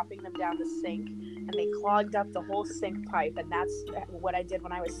kept dropping them down the sink, and they clogged up the whole sink pipe, and that's what I did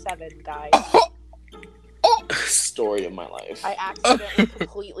when I was 7, guys. Story of my life. I accidentally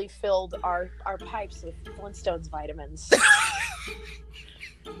completely filled our pipes with Flintstones vitamins.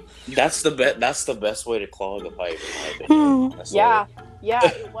 That's the best way to clog a pipe, in my opinion. Honestly. Yeah,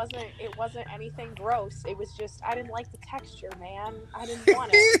 it wasn't anything gross. It was just I didn't like the texture, man. I didn't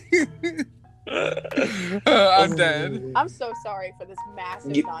want it. I'm dead. I'm so sorry for this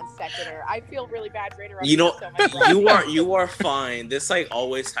massive non sequitur. I feel really bad for interrupting You know, so much. you are fine. This like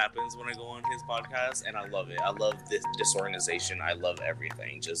always happens when I go on his podcast, and I love it. I love this disorganization. I love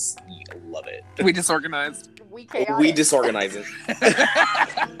everything. Just love it. We disorganized. We disorganizing.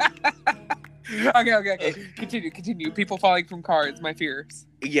 Okay. Continue. People falling from cars. My fears.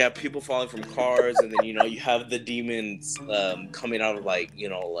 Yeah, people falling from cars, and then you have the demons coming out of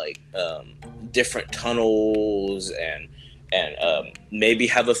different tunnels, and maybe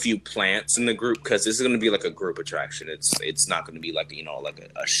have a few plants in the group, because this is going to be like a group attraction. It's not going to be like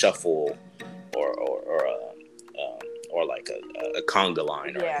a shuffle or like a conga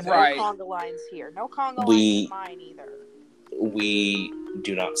line. Yeah, no right. conga lines here. No conga lines in mine either. We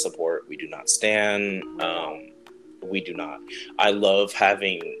do not support. We do not stand. We do not. I love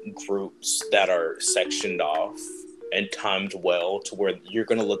having groups that are sectioned off and timed well to where you're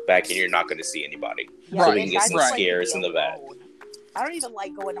going to look back and you're not going to see anybody. Yeah, so we can get some right. scares in the back. I don't even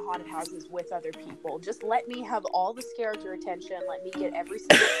like going to haunted houses with other people. Just let me have all the character attention. Let me get every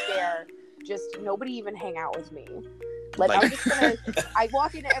single scare. Just nobody even hang out with me. I'm just gonna. I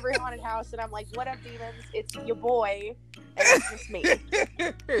walk into every haunted house and I'm like, "What up, demons? It's your boy." And it's just me.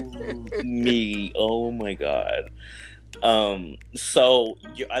 Me. Oh my god. So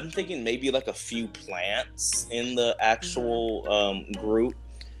I'm thinking maybe like a few plants in the actual group.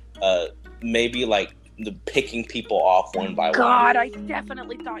 Maybe like the picking people off one by one. God, I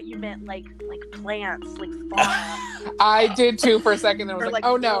definitely thought you meant like plants, like fauna. I did too for a second. I was Or like,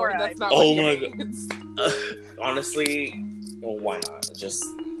 like oh no, flora. that's not. Oh what my it God. means. Honestly, well, why not? Just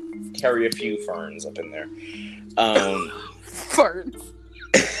carry a few ferns up in there. Ferns.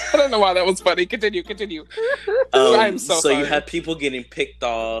 I don't know why that was funny. Continue. I'm so so sorry. you have people getting picked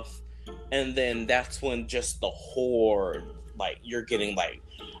off, and then that's when just the horde, like you're getting like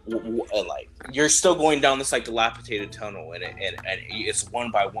you're still going down this like dilapidated tunnel, and it's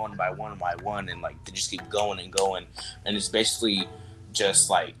one by one, and like they just keep going and going, and it's basically just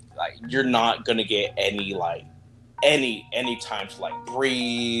like you're not gonna get any time to like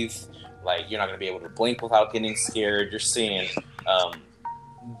breathe. Like you're not gonna be able to blink without getting scared. You're seeing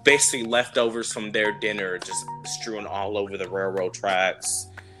basically leftovers from their dinner just strewn all over the railroad tracks,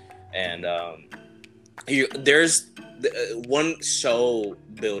 and there's one show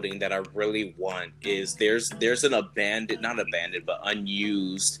building that I really want is there's an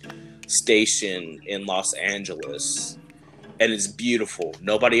unused station in Los Angeles, and it's beautiful.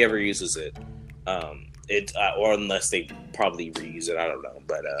 Nobody ever uses it. Or unless they probably reuse it, I don't know.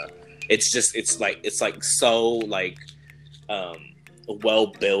 But it's like so well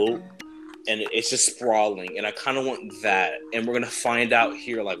built, and it's just sprawling, and I kind of want that. And we're gonna find out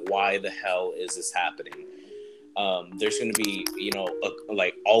here like why the hell is this happening. There's gonna be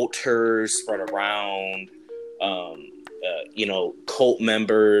like altars spread around, cult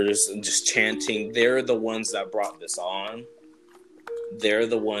members just chanting. They're the ones that brought this on. They're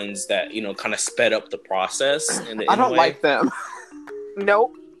the ones that kind of sped up the process. I don't like them.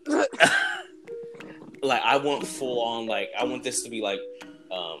 Nope. Like I want full on, I want this to be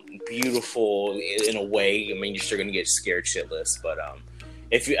beautiful in a way. I mean, you're still gonna get scared shitless, but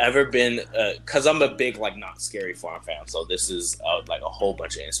if you ever been, because I'm a big not scary farm fan, so this is a whole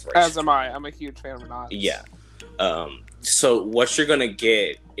bunch of inspiration. As am I. I'm a huge fan of Knots. Yeah. So what you're gonna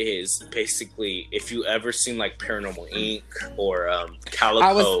get is basically, if you ever seen Paranormal Inc. or Calico.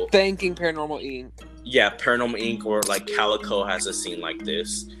 I was thinking Paranormal Inc. Yeah, Paranormal Inc. or Calico has a scene like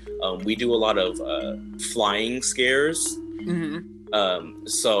this. We do a lot of flying scares. Mm-hmm.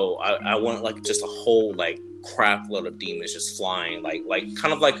 So I want just a whole crap load of demons just flying,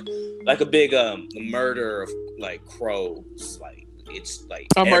 kind of like a big murder of crows. It's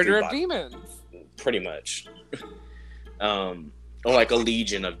a murder of demons. Pretty much. Or a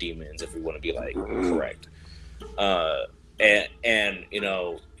legion of demons, if we want to be correct. And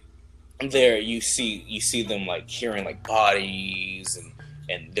there you see them carrying bodies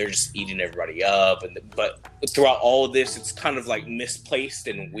and they're just eating everybody up. But throughout all of this, it's kind of like misplaced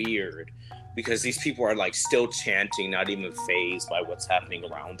and weird because these people are like still chanting, not even fazed by what's happening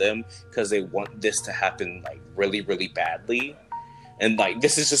around them, because they want this to happen like really, really badly. And like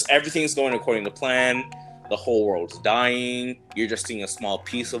this is just everything's going according to plan. The whole world's dying. You're just seeing a small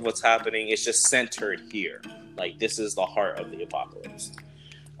piece of what's happening. It's just centered here. Like this is the heart of the apocalypse.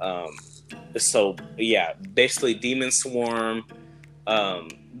 So yeah, basically demon swarm.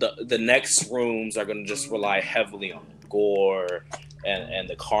 The next rooms are going to just rely heavily on the gore and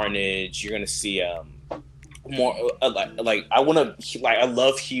the carnage. You're going to see more like I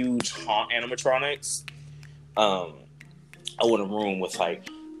love huge haunt animatronics. I want a room with like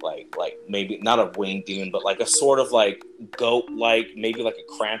maybe not a winged demon, but like a sort of like goat, like maybe like a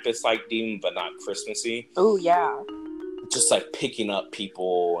Krampus like demon, but not Christmassy. Oh yeah. Just like picking up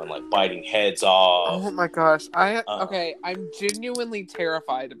people and like biting heads off. Oh my gosh. I'm genuinely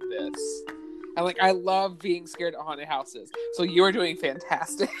terrified of this. And like I love being scared at haunted houses. So you're doing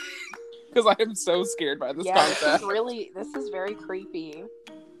fantastic. Because I am so scared by this concept. This is very creepy.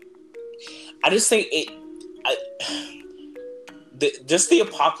 I just think just the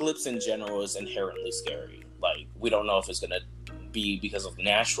apocalypse in general is inherently scary. Like we don't know if it's gonna be because of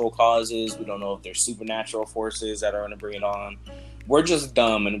natural causes. We don't know if there's supernatural forces that are going to bring it on. We're just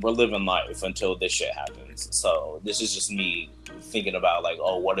dumb and we're living life until this shit happens. So this is just me thinking about like,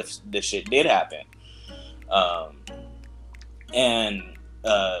 oh, what if this shit did happen?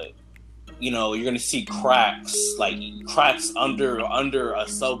 You're going to see cracks under a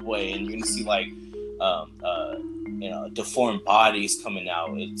subway, and you're going to see like deformed bodies coming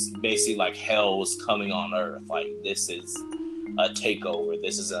out. It's basically like hell's coming on Earth. Like this is a takeover.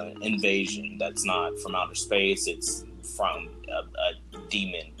 This is an invasion that's not from outer space. It's from a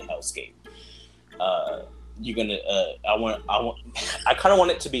demon hellscape. You're gonna. I kind of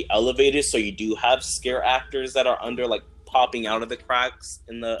want it to be elevated, so you do have scare actors that are under, like popping out of the cracks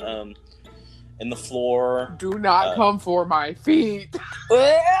in the floor. Do not come for my feet.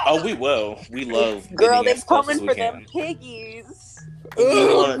 Oh, we will. We love. Girl, they're coming for them piggies.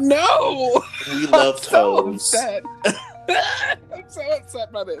 No. We love toes. So upset. I'm so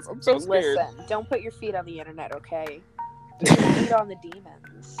upset by this. I'm so scared. Listen, don't put your feet on the internet, okay? Put your feet on the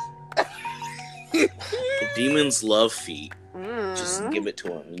demons. The demons love feet. Just give it to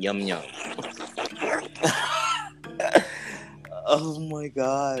them. Yum yum. Oh my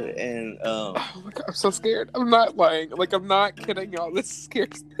god. And oh my god, I'm so scared. I'm not lying. Like, I'm not kidding y'all. This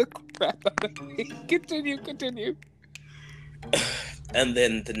scares the crap out of me. Continue. And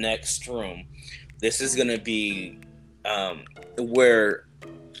then the next room. This is gonna be where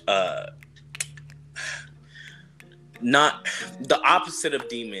not the opposite of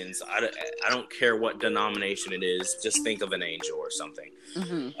demons. I don't care what denomination it is. Just think of an angel or something.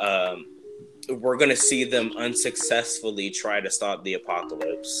 Mm-hmm. We're gonna see them unsuccessfully try to stop the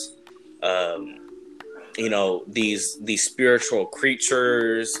apocalypse. These spiritual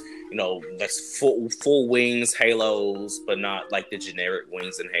creatures. That's full wings, halos, but not like the generic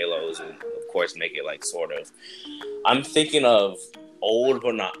wings and halos, and of course make it like sort of. I'm thinking of old,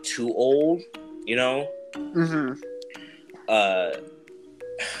 but not too old. Mm-hmm.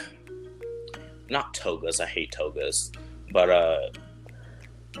 Not togas. I hate togas, but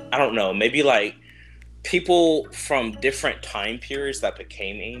I don't know. Maybe like people from different time periods that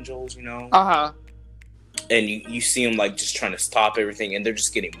became angels. Uh-huh. And you see them like just trying to stop everything, and they're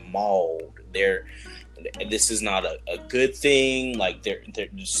just getting mauled. This is not a good thing. Like they're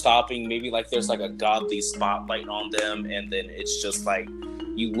just stopping. Maybe like there's like a godly spotlight on them, and then it's just like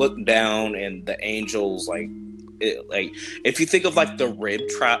you look down, and the angels like if you think of like the rib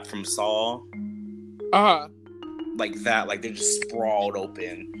trap from Saw, like that, like they're just sprawled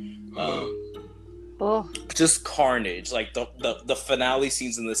open. Just carnage. Like the finale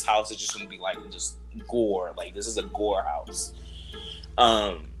scenes in this house is just gonna be like just gore. Like this is a gore house.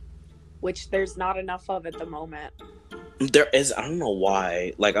 Which there's not enough of at the moment. There is. I don't know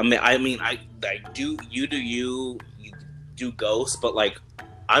why. Like I do. You do ghosts, but like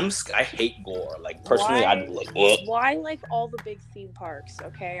I hate gore. Like personally, I'd be like, ugh. Why like all the big theme parks?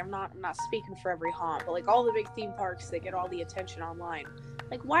 Okay, I'm not speaking for every haunt, but like all the big theme parks that get all the attention online.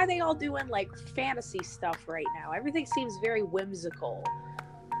 Like why are they all doing like fantasy stuff right now? Everything seems very whimsical.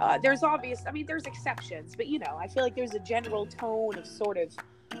 There's exceptions, but I feel like there's a general tone of sort of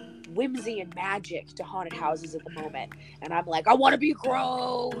whimsy and magic to haunted houses at the moment, and I'm like, I want to be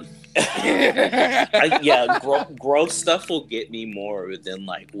gross. Gross stuff will get me more than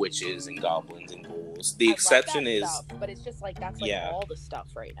like witches and goblins and ghouls. The exception is stuff, but it's just like that's like all the stuff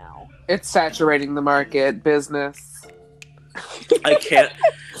right now. It's saturating the market business. I can't.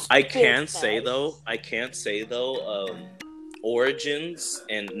 I can Business. say though. Origins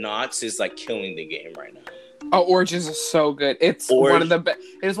and Knots is like killing the game right now. Oh, Origins is so good. It's Orig- one of the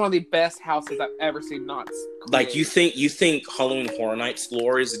it is one of the best houses I've ever seen Knots Like create. you think Halloween Horror Nights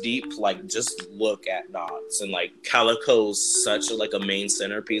lore is deep? Like just look at Knots, and like Calico's such a main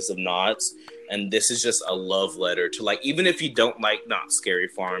centerpiece of Knots, and this is just a love letter to like even if you don't like Knott's Scary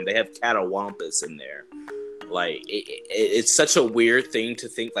Farm, they have Catawampus in there. Like it's such a weird thing to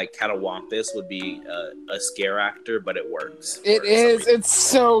think like Catawampus would be a scare actor, but it works. It is. It's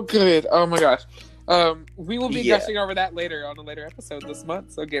so good. Oh my gosh. We will be Yeah. gushing over that later on a later episode this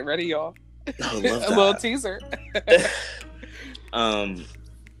month. So get ready, y'all. I love A that. little teaser.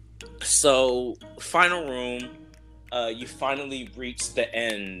 So final room, you finally reach the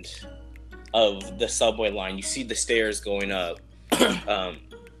end of the subway line. You see the stairs going up.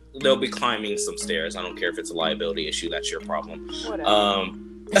 They'll be climbing some stairs. I don't care if it's a liability issue. That's your problem. Whatever.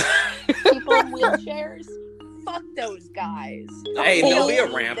 People in wheelchairs. Fuck those guys. Hey, there'll be a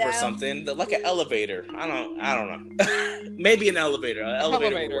Hold ramp or them. something, like an elevator. I don't know. Maybe an elevator. An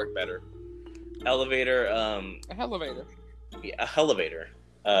elevator would work better. Elevator. A elevator. Yeah, a elevator.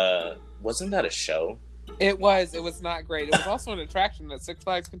 Wasn't that a show? It was not great. It was also an attraction at Six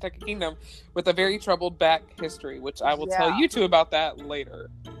Flags Kentucky Kingdom with a very troubled back history, which I will tell Yeah. you two about that later.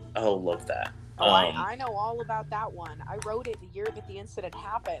 Oh, love that. Oh, I know all about that one. I wrote it the year that the incident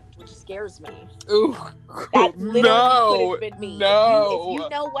happened, which scares me. Ooh, That literally no, could have been me. no. If you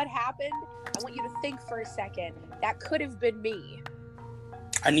know what happened, I want you to think for a second. That could have been me.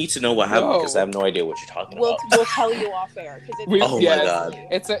 I need to know what happened No. because I have no idea what you're talking We'll about. tell you off air because Oh my God.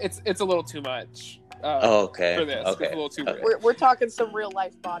 It's a little too much. Oh, okay. For this, Okay. it's a little too Okay. real. We're talking some real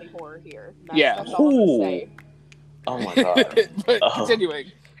life body horror here. Yeah. That's all I'm Ooh. gonna say. Oh my God. But Oh.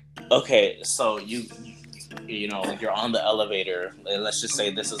 continuing. Okay, so you know you're on the elevator. And let's just say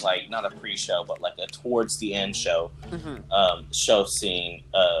this is like not a pre-show, but like a towards the end show. Show scene.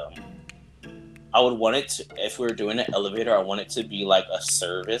 I would want it to, if we were doing an elevator, I want it to be like a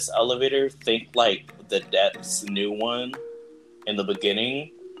service elevator. Think like the Depths new one in the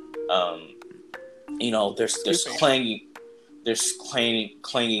beginning. You know, there's clanging. There's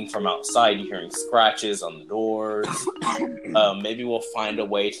clanging from outside. You're hearing scratches on the doors. Maybe we'll find a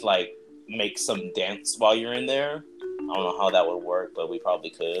way to like make some dents while you're in there. I don't know how that would work, but we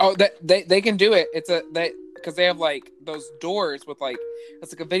probably could. Oh, they can do it. Because they have like those doors with like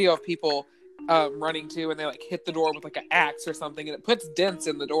it's like a video of people running to, and they like hit the door with like an axe or something, and it puts dents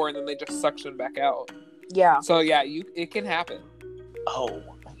in the door, and then they just suction back out. Yeah. So yeah, it can happen. Oh,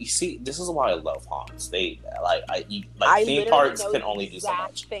 you see, this is why I love haunts. They I theme literally parks know can the only do so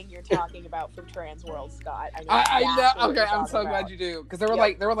exact much. thing you're talking about from Trans World, Scott. I exactly know. what Okay, you're I'm so talking glad about. you do because there were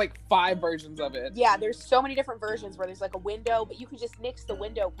Yep. like 5 versions of it. Yeah, there's so many different versions where there's like a window, but you could just nix the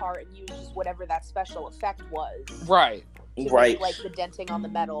window part and use just whatever that special effect was. Right. To make, Right. like the denting on the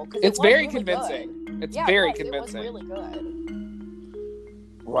metal. 'Cause It's it was very really convincing. good. It's Yeah, very it was convincing. really good.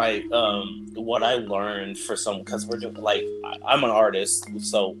 Right. What I learned because we're doing like I'm an artist,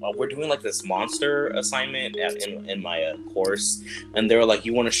 so we're doing like this monster assignment in my course, and they were like,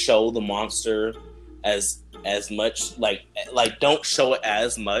 you want to show the monster as much like don't show it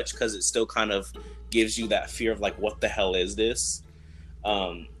as much because it still kind of gives you that fear of like what the hell is this.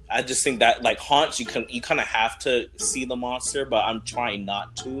 I just think that like haunts you kind of have to see the monster, but I'm trying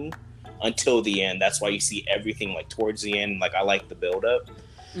not to until the end. That's why you see everything like towards the end. Like I like the build up.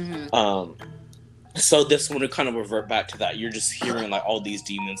 Mm-hmm. So this one would kind of revert back to that. You're just hearing like all these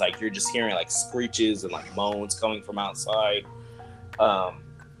demons, like you're just hearing like screeches and like moans coming from outside. And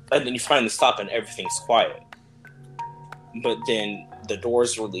then you finally stop and everything's quiet. But then the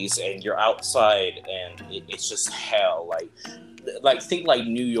doors release and you're outside and it's just hell. Like think like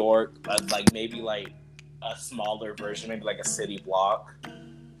New York, like maybe like a smaller version, maybe like a city block.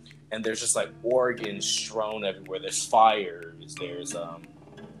 And there's just like organs strewn everywhere. There's fires. There's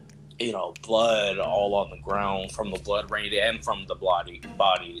blood all on the ground from the blood rain and from the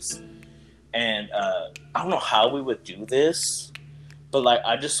bodies. And I don't know how we would do this, but like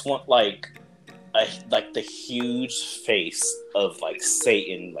I just want like the huge face of like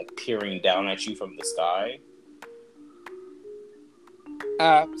Satan like peering down at you from the sky.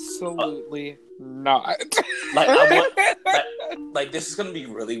 Absolutely not. Like I want like this is gonna be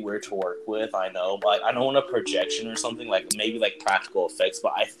really weird to work with, I know, but like, I don't want a projection or something, like maybe like practical effects,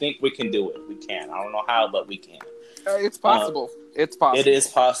 but I think we can do it. We can. I don't know how, but we can. It's possible. It's possible. It is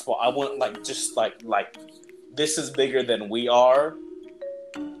possible. I want like just like this is bigger than we are,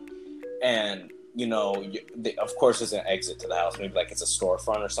 and of course there's an exit to the house. Maybe like it's a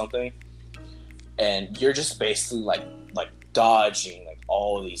storefront or something, and you're just basically like dodging like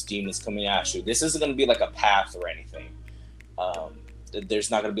all these demons coming at you. This isn't going to be like a path or anything.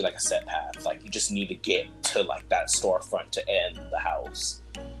 There's not going to be like a set path. Like, you just need to get to like that storefront to end the house.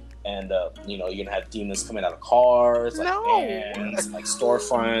 And you know, you're gonna have demons coming out of cars, like vans, like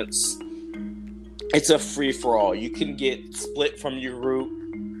storefronts. It's a free for all. You can get split from your group.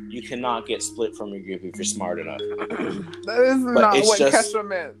 You cannot get split from your group if you're smart enough. That is not what Kesha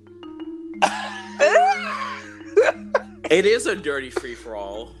meant. It is a dirty free for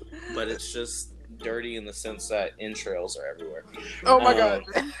all, but it's just dirty in the sense that entrails are everywhere. Oh my god!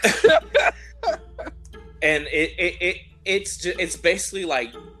 And it's basically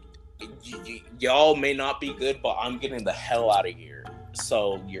like y'all may not be good, but I'm getting the hell out of here.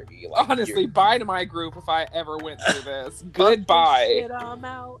 So you're like, honestly, bye to my group if I ever went through this. Goodbye. Shit, I'm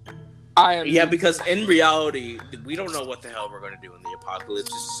out. I am. Yeah, because in reality, we don't know what the hell we're going to do in the apocalypse.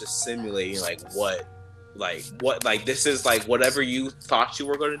 It's just simulating what this is like whatever you thought you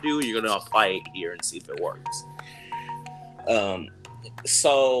were going to do, you're going to apply it here and see if it works.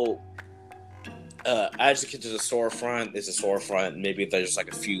 So as you get to the storefront, there's a storefront. Maybe there's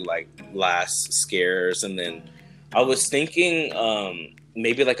like a few like last scares, and then I was thinking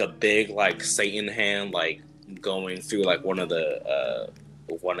maybe like a big like Satan hand like going through like one of the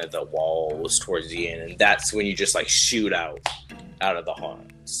walls towards the end, and that's when you just like shoot out of the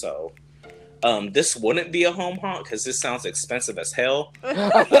haunt. So this wouldn't be a home haunt because this sounds expensive as hell.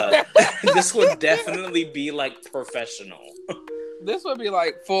 This would definitely be like professional. This would be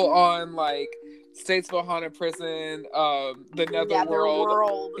like full on like Statesville Haunted Prison, the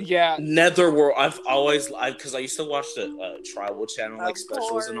Netherworld. Yeah, Netherworld. Because I used to watch the Tribal Channel like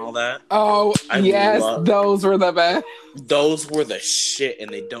specials and all that. Oh, yes, those were the best. Those were the shit, and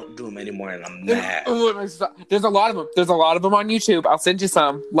they don't do them anymore, and I'm mad. There's a lot of them. There's a lot of them on YouTube. I'll send you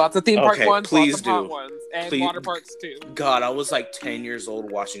some. Lots of theme park ones, please lots of haunt ones, and water parks too. God, I was like 10 years old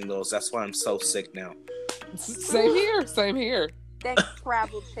watching those. That's why I'm so sick now. Same here. Thanks,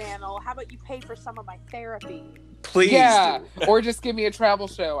 Travel Channel. How about you pay for some of my therapy? Please. Yeah, or just give me a travel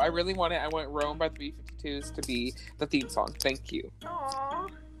show. I really want it. I want Rome by the B-52s to be the theme song. Thank you.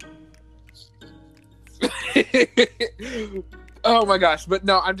 Aww. Oh my gosh, but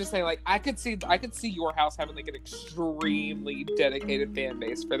no, I'm just saying, like, I could see your house having like an extremely dedicated fan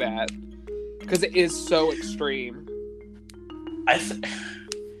base for that because it is so extreme.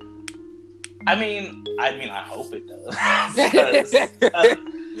 I mean, I hope it does.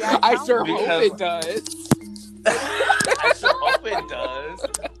 I sure hope it does. I sure hope it does.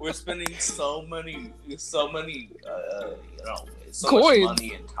 We're spending so many, so much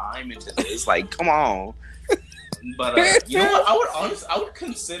money and time into this. Like, come on. But you know what? I would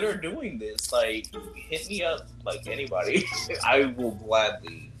consider doing this. Like, hit me up, like anybody. I will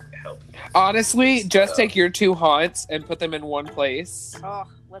gladly help you. Honestly, just take your two haunts and put them in one place. Oh,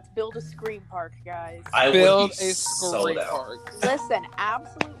 let's build a Scream Park, guys. Build a Scream Park. Listen,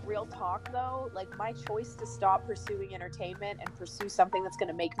 absolute real talk though, like my choice to stop pursuing entertainment and pursue something that's going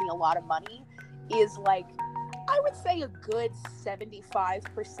to make me a lot of money is like, I would say a good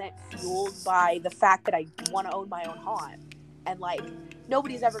 75% fueled by the fact that I want to own my own haunt. And like,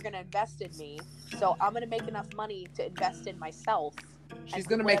 nobody's ever going to invest in me. So I'm going to make enough money to invest in myself. She's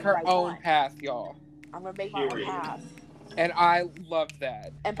going to make her own path, y'all. I'm going to make my own path. And I love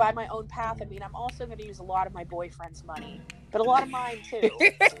that. And by my own path, I mean, I'm also going to use a lot of my boyfriend's money. But a lot of mine, too.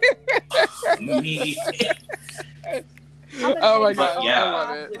 Me. Oh my god, yeah. I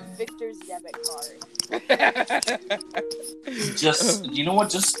love it. With Victor's debit card. Just, you know what?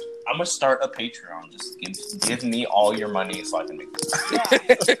 Just, I'm going to start a Patreon. Just give me all your money so I can make this.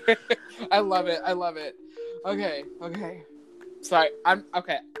 Yeah. I love it. Okay. Sorry,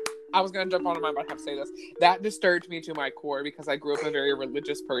 okay. I was going to jump on him, but I have to say this. That disturbed me to my core because I grew up a very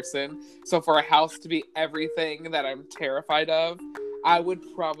religious person. So for a house to be everything that I'm terrified of, I would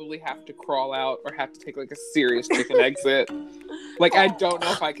probably have to crawl out or have to take like a serious chicken exit. Like, I don't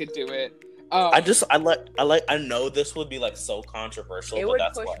know if I could do it. I know this would be like so controversial. It but would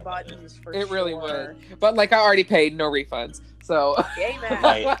that's push why buttons for it sure. really would. But like, I already paid, no refunds. So Amen.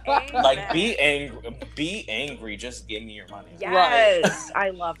 Like be angry. Just give me your money. Yes, right. I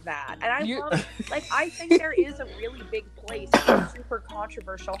love that, and I think there is a really big place for super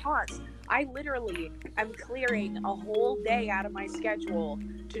controversial haunts. I literally am clearing a whole day out of my schedule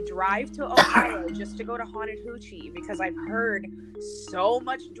to drive to Ohio just to go to Haunted Hoochie because I've heard so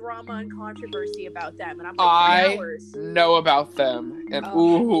much drama and controversy about them, and I'm like, I know about them, and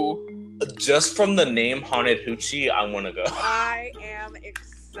ooh. Just from the name Haunted Hoochie, I want to go. I am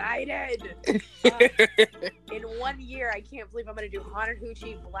excited. excited. In 1 year, I can't believe I'm going to do Haunted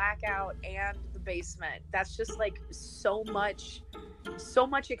Hoochie, Blackout, and The Basement. That's just like so much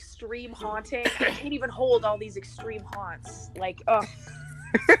extreme haunting. I can't even hold all these extreme haunts. Like, ugh.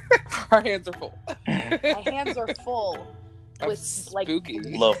 Our hands are full. My hands are full with spooky.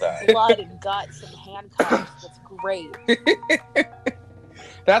 like Love that. blood and guts and handcuffs. That's great.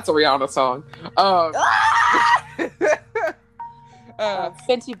 That's a Rihanna song.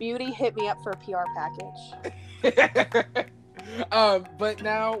 Fenty Beauty, hit me up for a PR package. But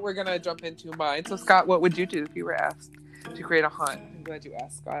now we're gonna jump into mine. So Scott, what would you do if you were asked to create a haunt? I'm glad you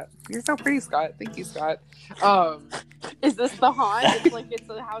asked, Scott. You're so pretty, Scott. Thank you, Scott. Is this the haunt? It's like it's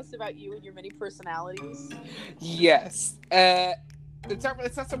a house about you and your many personalities. Yes. It's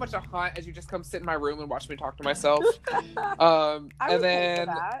not so much a haunt as you just come sit in my room and watch me talk to myself. And then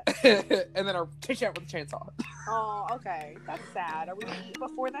I'll take you out with a chainsaw. Oh, okay. That's sad. Are we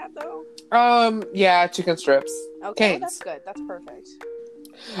before that though? Yeah, chicken strips. Okay, Canes. that's good. That's perfect.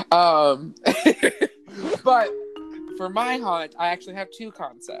 But for my haunt, I actually have two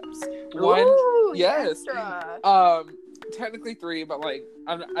concepts. One, Ooh, yes. extra. Technically three, but like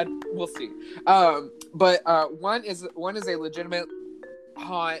we'll see. But one is a legitimate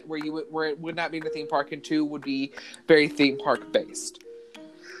haunt where it would not be in a theme park, and two would be very theme park based.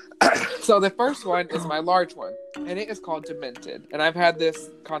 So the first one is my large one, and it is called Demented, and I've had this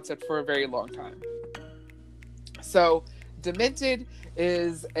concept for a very long time. So Demented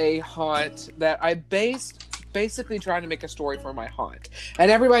is a haunt that I basically trying to make a story for my haunt. And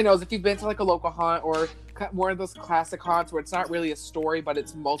everybody knows, if you've been to like a local haunt or more of those classic haunts where it's not really a story, but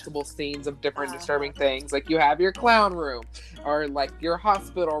it's multiple scenes of different disturbing things. Like you have your clown room, or like your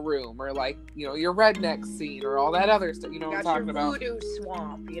hospital room, or like, you know, your redneck scene, or all that other stuff. You know what I'm talking about? Voodoo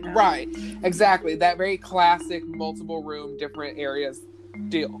swamp, you know? Right. Exactly. That very classic multiple room, different areas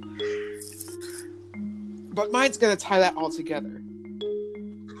deal. But mine's going to tie that all together.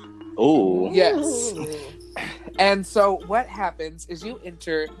 Oh. Yes. And so what happens is you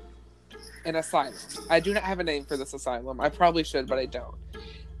enter an asylum. I do not have a name for this asylum. I probably should, but I don't.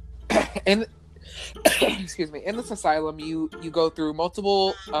 And excuse me, in this asylum, you go through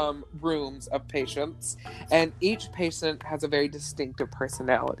multiple rooms of patients, and each patient has a very distinctive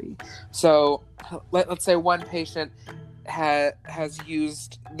personality. So let's say one patient has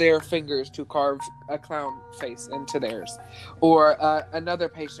used their fingers to carve a clown face into theirs, or another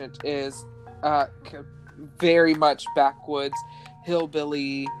patient is very much backwoods,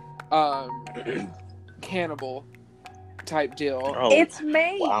 hillbilly, cannibal type deal. Oh, It's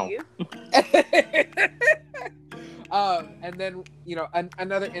May. wow. And then, you know,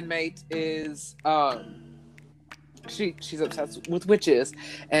 another inmate is she's obsessed with witches,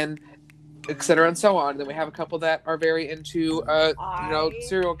 and etc. and so on. Then we have a couple that are very into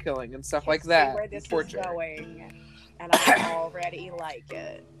serial killing and stuff like that. Where this is torture. going, and I already like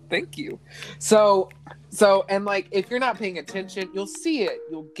it. Thank you. So, and like, if you're not paying attention, you'll see it,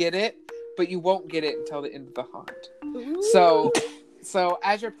 you'll get it, but you won't get it until the end of the haunt. Ooh. So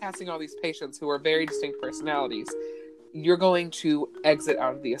as you're passing all these patients who are very distinct personalities, you're going to exit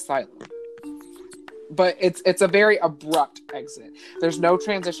out of the asylum. But it's a very abrupt exit. There's no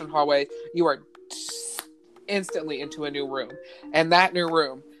transition hallway. You are instantly into a new room, and that new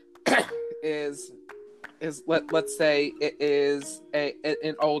room is let's say it is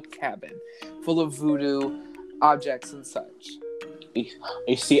an old cabin full of voodoo objects and such.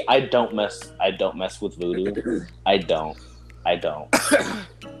 You see, I don't mess with voodoo. I don't.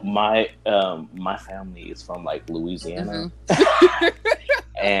 My family is from like Louisiana,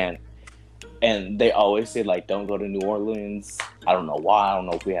 and they always say like, don't go to New Orleans. I don't know why. I don't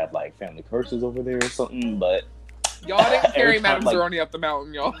know if we have like family curses over there or something, but y'all didn't carry Madame like, Zeroni up the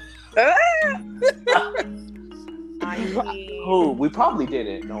mountain, y'all. Oh, we probably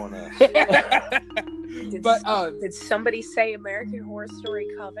didn't. No one else. Did somebody say American Horror Story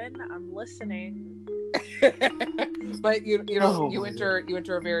Coven? I'm listening. But you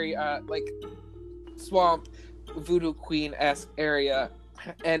enter a very like swamp voodoo queen-esque area,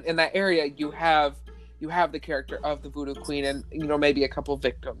 and in that area you have the character of the voodoo queen, and maybe a couple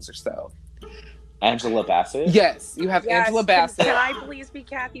victims or so. Angela Bassett? Yes, you have Angela Bassett. Can I please be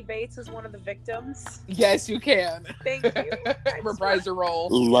Kathy Bates as one of the victims? Yes, you can. Thank you. Reprise your role.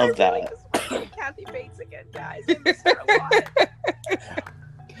 Love that. Really just want to be Kathy Bates again, guys. I miss her a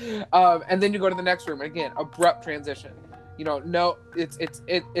lot. And then you go to the next room. Again, abrupt transition. No,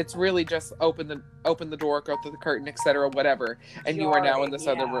 it's really just open the door, go through the curtain, etc., whatever, and you are now in this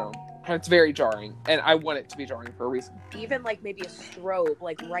other room. It's very jarring, and I want it to be jarring for a reason. Even like maybe a strobe,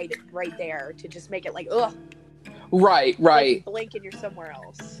 like right there, to just make it like ugh. Right, Like, right. you blink and you're somewhere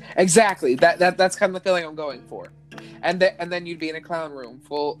else. Exactly. That's kind of the feeling I'm going for. And then you'd be in a clown room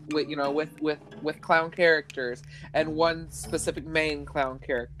full with with clown characters and one specific main clown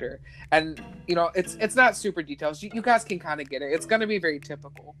character. And it's not super details. You guys can kind of get it. It's going to be very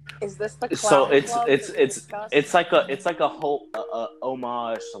typical. Is this the So clown club that we discussed? it's like a whole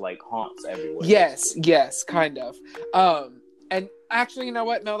homage to like haunts everywhere. Yes, kind of. And actually, you know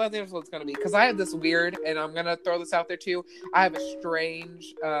what? No, that's what it's going to be. Because I have this weird, and I'm going to throw this out there too. I have a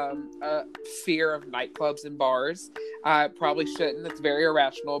strange fear of nightclubs and bars. I probably shouldn't. It's very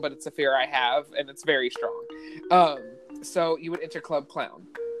irrational, but it's a fear I have, and it's very strong. So you would enter Club Clown.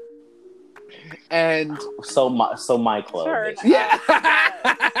 And so my club. Sure. yeah.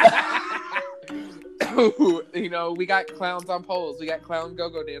 We got clowns on poles, we got clown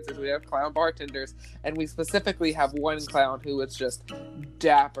go-go dancers, we have clown bartenders, and we specifically have one clown who is just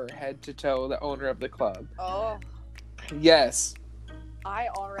dapper head to toe, the owner of the club. Oh, Yes. I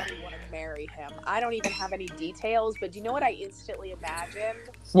already want to marry him. I don't even have any details, but do you know what I instantly imagined?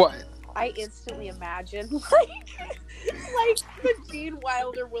 What? I instantly imagined like the Gene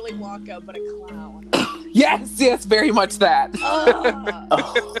Wilder Willy Wonka, but a clown. Yes, very much that.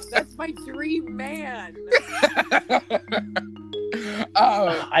 That's my dream man.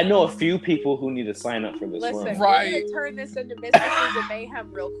 I know a few people who need to sign up for this Listen, room. Right. we're gonna turn this into Mistresses of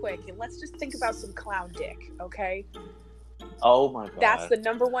Mayhem real quick, and let's just think about some clown dick, okay? Oh my god. That's the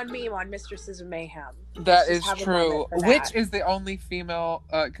number one meme on Mistresses of Mayhem. That Let's is just have a true. moment for Which that. is the only female,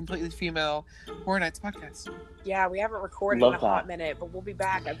 completely female Horror Nights podcast. Yeah, we haven't recorded Love in a hot that. minute, but we'll be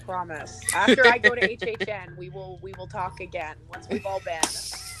back, I promise. After I go to HHN, we will talk again once we've all been.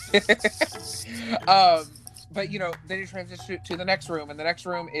 But then you transition to the next room, and the next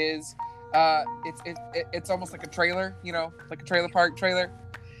room is it's almost like a trailer, like a trailer park trailer.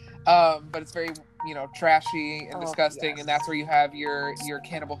 But it's very trashy and disgusting, yes. and that's where you have your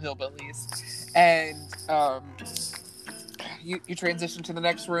cannibal hillbillies, and you transition to the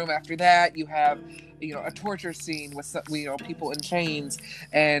next room. After that, you have a torture scene with some, people in chains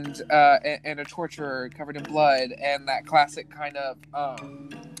and a torturer covered in blood, and that classic kind of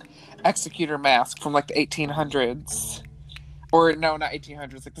executor mask from like the 1800s, or no, not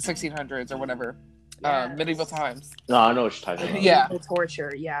 1800s, like the 1600s or whatever. Yes. Medieval times. No, I know what you're talking about. Yeah.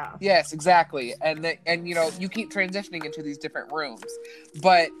 Torture, yeah. Yes, exactly. And you keep transitioning into these different rooms,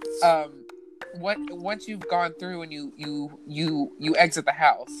 but once you've gone through and you exit the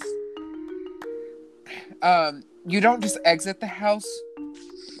house, you don't just exit the house.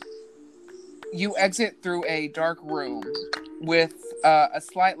 You exit through a dark room with a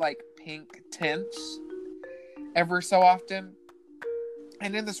slight like pink tint ever so often.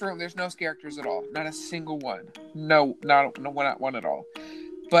 And in this room, there's no characters at all. Not a single one. No, not one at all.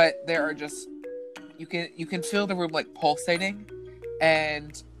 But there are just you can feel the room like pulsating,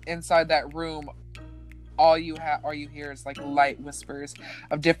 and inside that room, all you hear is like light whispers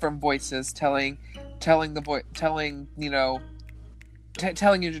of different voices telling you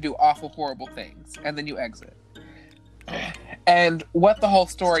to do awful, horrible things, and then you exit. And what the whole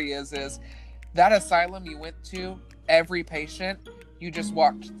story is that asylum you went to, every patient. You just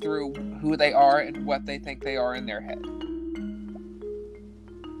walked through who they are and what they think they are in their head.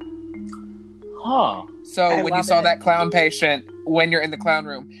 Huh. So when you saw that clown patient, when you're in the clown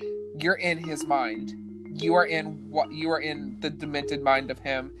room, you're in his mind. You are in the demented mind of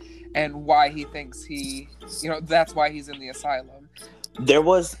him, and why he thinks that's why he's in the asylum. There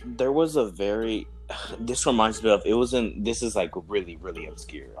was a very. This reminds me of this is like really, really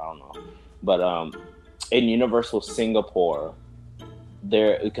obscure. I don't know, but in Universal Singapore,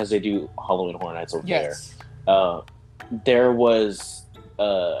 there, because they do Halloween Horror Nights over there was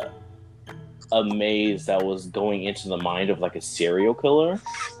a maze that was going into the mind of like a serial killer.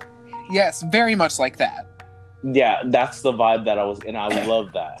 Yes, very much like that. Yeah, that's the vibe that I was, and I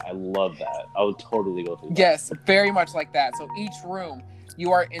love that. I would totally go through that. Yes, very much like that. So each room,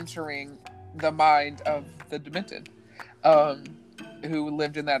 you are entering the mind of the demented, who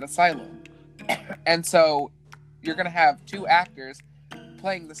lived in that asylum. And so you're going to have two actors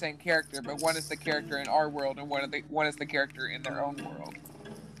playing the same character, but one is the character in our world and one is the character in their own world.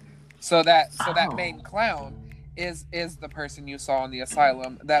 So that main clown is the person you saw in the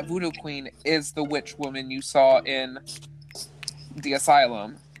asylum. That voodoo queen is the witch woman you saw in the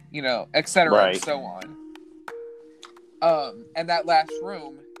asylum, etc. Right. And so on. And that last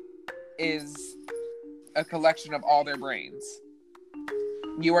room is a collection of all their brains.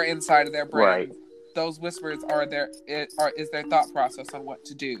 You are inside of their brain. Right. Those whispers is their thought process on what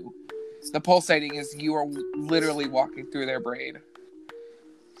to do. The pulsating is you are literally walking through their brain.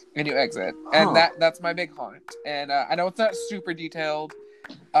 and you exit, and that's my big haunt. And I know it's not super detailed,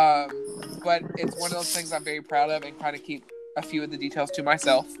 but it's one of those things I'm very proud of, and kind of keep a few of the details to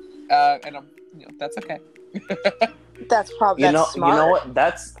myself. And I'm, that's okay. That's probably smart. You know what?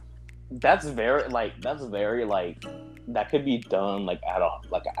 That's very that could be done like at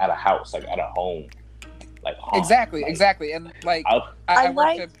a house, like at a home. Like exactly, and like I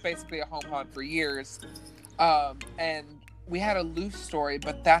worked at basically a home haunt for years, and we had a loose story,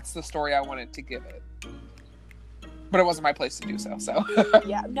 but that's the story I wanted to give it. But it wasn't my place to do so. So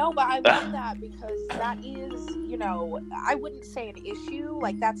yeah, no, but I love that because that is, I wouldn't say an issue.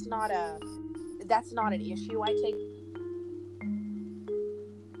 Like that's not an issue.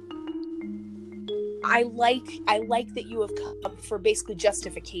 I like that you have come for basically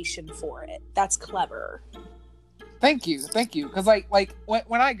justification for it. That's clever. Thank you. Because like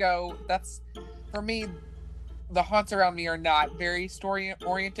when I go, that's for me. The haunts around me are not very story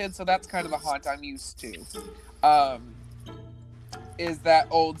oriented, so that's kind of the haunt I'm used to. Is that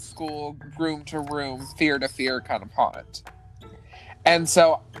old school room to room, fear to fear kind of haunt, and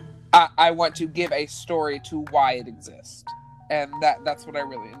so I want to give a story to why it exists, and that's what I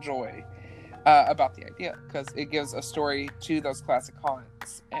really enjoy. About the idea, because it gives a story to those classic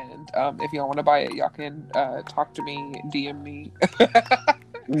haunts. And if y'all want to buy it, y'all can talk to me, DM me.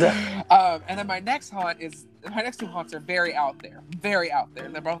 And then my next two haunts are very out there.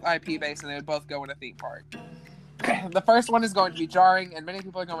 They're both IP based, and they would both go in a theme park. The first one is going to be jarring, and many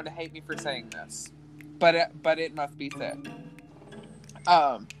people are going to hate me for saying this, but it must be said.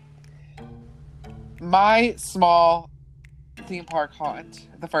 My small theme park haunt.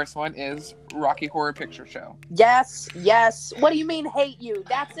 The first one is Rocky Horror Picture Show. Yes. What do you mean hate you?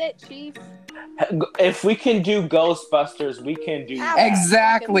 That's it, Chief. If we can do Ghostbusters, we can do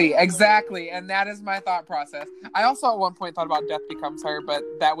exactly, and that is my thought process. I also at one point thought about Death Becomes Her, but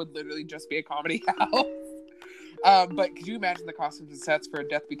that would literally just be a comedy house. But could you imagine the costumes and sets for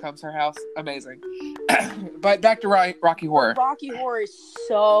Death Becomes Her house? Amazing. But back to Rocky Horror. Rocky Horror is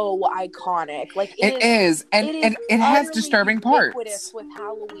so iconic. Like it is, and it has disturbing parts with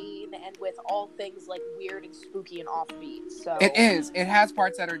Halloween and with all things like weird and spooky and offbeat. So it is. It has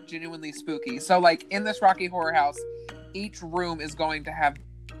parts that are genuinely spooky. So like in this Rocky Horror house, each room is going to have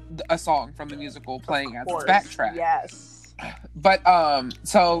a song from the musical playing as its backtrack. Yes. But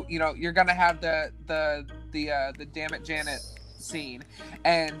so you're gonna have the Damn It Janet scene,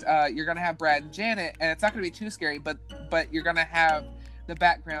 and you're gonna have Brad and Janet, and it's not gonna be too scary, but you're gonna have the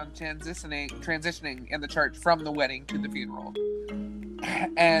background transitioning in the church from the wedding to the funeral,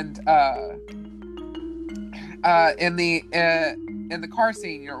 and in the car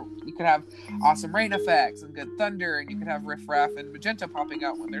scene, you could have awesome rain effects and good thunder, and you could have Riff Raff and Magenta popping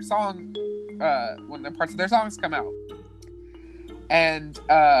out when their parts of their songs come out. And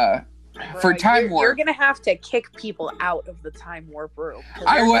for Time Warp, you're gonna have to kick people out of the Time Warp room.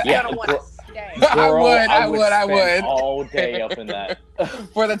 I would. They're gonna want to stay. I would all day up in that.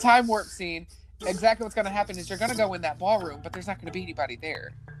 For the Time Warp scene, exactly what's gonna happen is you're gonna go in that ballroom, but there's not gonna be anybody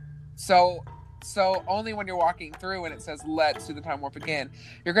there. So only when you're walking through and it says "Let's do the Time Warp again,"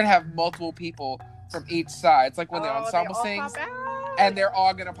 you're gonna have multiple people from each side. It's like when the ensemble sings. And they're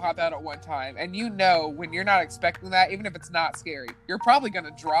all going to pop out at one time. And when you're not expecting that, even if it's not scary, you're probably going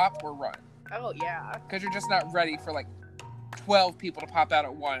to drop or run. Oh, yeah. Because you're just not ready for, 12 people to pop out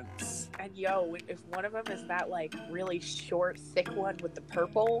at once. And, if one of them is that, really short, thick one with the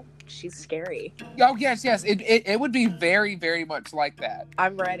purple, she's scary. Oh, yes. It would be very, very much like that.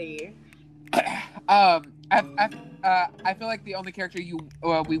 I'm ready. I feel like the only character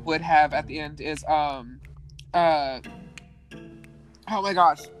we would have at the end is, oh my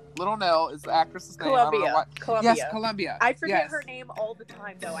gosh, Little Nell is the actress's name. Columbia. Yes, Columbia. I forget her name all the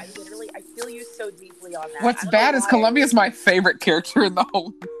time, though. I feel you so deeply on that. What's bad is Columbia's my favorite character in the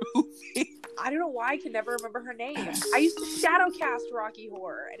whole movie. I don't know why I can never remember her name. I used to shadow cast Rocky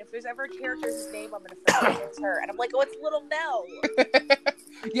Horror, and if there's ever a character whose name I'm going to forget, it's her. And I'm like, oh, it's Little Nell.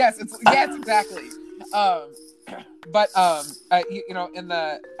 yes, exactly. But in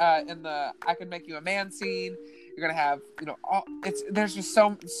the I Could Make You a Man scene, you're gonna have there's just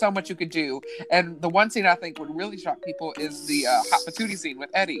so much you could do. And the one scene I think would really shock people is the hot patootie scene with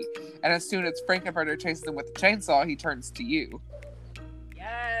Eddie. And as soon as Frankenfurter chases him with the chainsaw, he turns to you.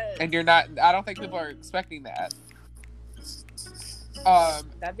 Yes. And I don't think people are expecting that.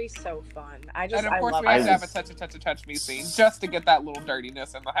 That'd be so fun. And of course we have to have a touch me scene just to get that little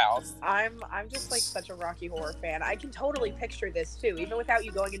dirtiness in the house. I'm just such a Rocky Horror fan. I can totally picture this too, even without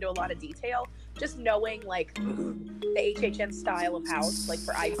you going into a lot of detail. Just knowing the HHN style of house,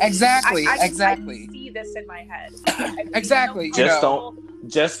 for IP. Exactly. I see this in my head. Exactly.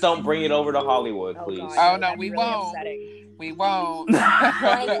 Just don't bring it over to Hollywood, Oh, please. God, Oh, no, that'd we be really won't. upsetting. We won't.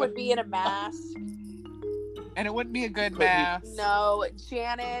 Frank would be in a mask. And it wouldn't be a good mask. No,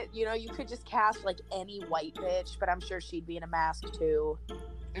 Janet, you know, you could just cast like any white bitch, but I'm sure she'd be in a mask too.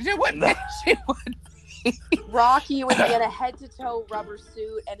 She wouldn't be. She would be. Rocky would be in a head to toe rubber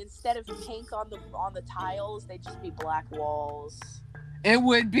suit, and instead of pink on the tiles, they'd just be black walls. It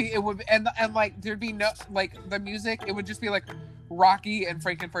would be, and like there'd be no, like the music, it would just be like Rocky and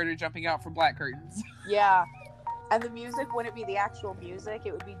Frankenfurter jumping out from black curtains. Yeah. And the music wouldn't be the actual music,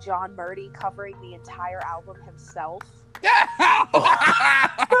 it would be John Murdy covering the entire album himself.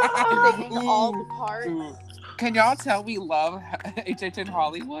 Singing all the parts. Can y'all tell we love HHN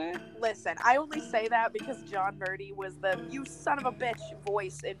Hollywood? Listen, I only say that because John Murdy was the "you son of a bitch"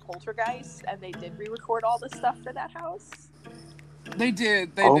 voice in Poltergeist, and they did re-record all the stuff for that house. They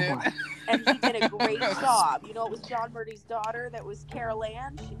did. They Oh did. my- And he did a great job. You know, it was John Murdy's daughter that was Carol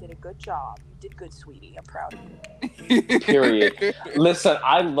Ann. She did a good job. You did good, sweetie. I'm proud of you. Period. Listen,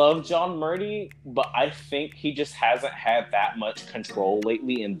 I love John Murdy, but I think he just hasn't had that much control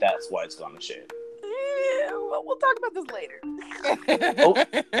lately, and that's why it's gone to shit. Well, we'll talk about this later.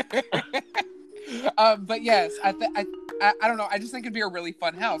 But yes, I don't know. I just think it'd be a really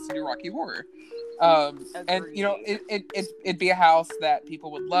fun house to do Rocky Horror. And you know, it'd be a house that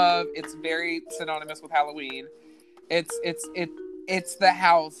people would love. It's very synonymous with Halloween. It's the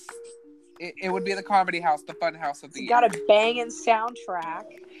house. It would be the comedy house, the fun house of the It's year. got a banging soundtrack.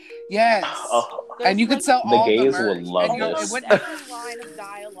 Yes. Oh, And you could sell The all gays merch. would love And, you know, this. it wouldn't- Every line of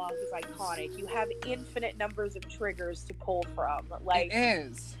dialogue is iconic. You have infinite numbers of triggers to pull from. Like, it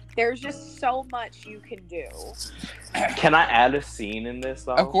is. there's just so much you can do. can I add a scene in this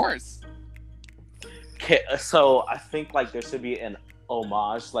though? Of course. So I think like there should be an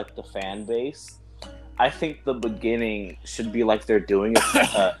homage, like the fan base. I think the beginning should be like they're doing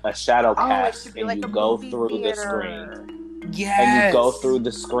a shadow Oh, it cast, should be and like you a go movie through the theater. screen, Yes. and you go through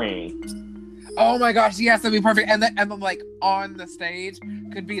the screen. Oh my gosh, yes, that'd be perfect. And then like on the stage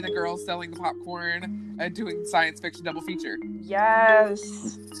could be the girls selling the popcorn and doing science fiction double feature.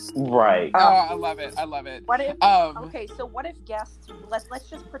 Yes. Right. Oh, I love it. I love it. What if? Um, Okay, so what if guests? Let's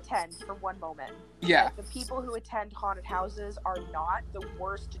just pretend for one moment. yeah. That the people who attend haunted houses are not the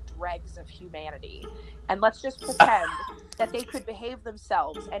worst dregs of humanity, and let's just pretend that they could behave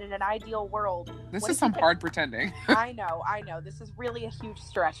themselves. And in an ideal world, This what is if some you hard pretending. I know. This is really a huge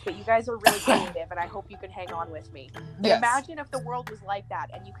stretch, but you guys are really creative, and I hope you can hang on with me. But Yes. imagine if the world was like that,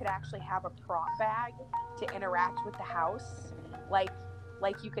 and you could actually have a prop bag to interact with the house, like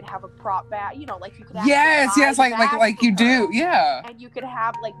you could have a prop bag, you know, like you could. actually Yes, buy yes, like bags you for her. do. Yeah. And you could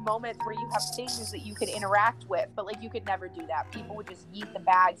have like moments where you have things that you could interact with, but like you could never do that. People would just eat the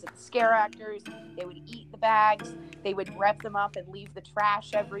bags at the scare actors. They would eat the bags. They would rep them up and leave the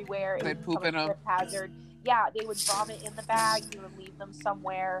trash everywhere. It They'd would poop become a in 'em. trip hazard. Yeah, they would vomit in the bags. They would leave them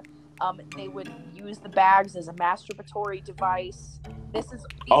somewhere. They would use the bags as a masturbatory device. These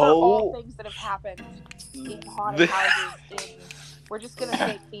are all things that have happened in haunted houses. We're just gonna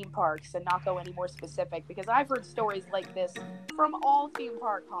say theme parks and not go any more specific because I've heard stories like this from all theme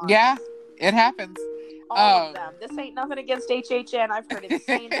park haunts. Yeah, it happens. All of them. This ain't nothing against HHN. I've heard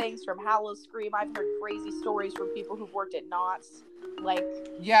insane things from Hallow Scream. I've heard crazy stories from people who've worked at Knott's. Like,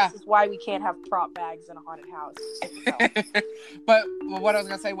 Yeah. this is why we can't have prop bags in a haunted house. But what I was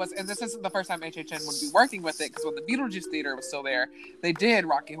gonna say was, and this isn't the first time HHN would be working with it, because when the Beetlejuice Theater was still there, they did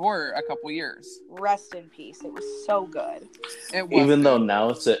Rocky Horror a couple years. Rest in peace. It was so good. It was Even though good. now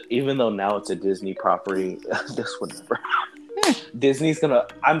it's a Disney property, this would never happen. Disney's gonna.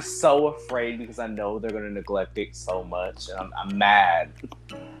 I'm so afraid because I know they're gonna neglect it so much, and I'm mad.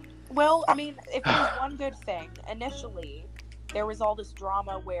 Well, I mean, if there's one good thing, initially, there was all this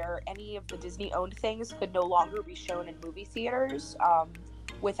drama where any of the Disney-owned things could no longer be shown in movie theaters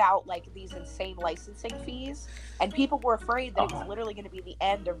without, like, these insane licensing fees. And people were afraid that it was literally going to be the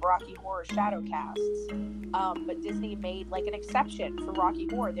end of Rocky Horror Shadowcasts. But Disney made, like, an exception for Rocky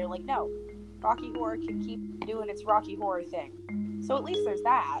Horror. They're like, no, Rocky Horror can keep doing its Rocky Horror thing. So at least there's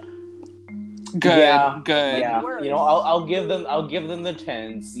that. Good, Yeah, good. Yeah, Worse. you know, I'll give them the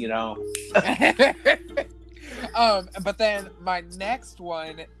 10s. You know, But then my next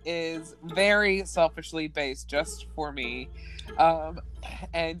one is very selfishly based just for me.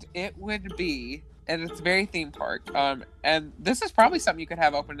 And it would be, and it's very theme park. And this is probably something you could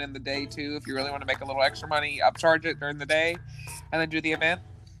have open in the day too, if you really want to make a little extra money, upcharge it during the day and then do the event.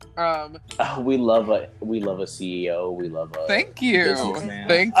 we love a CEO. We love a. Thank you. businessman.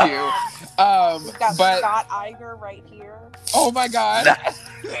 Thank you. We've got But Scott Iger right here. oh my god.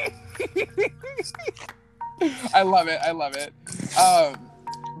 I love it.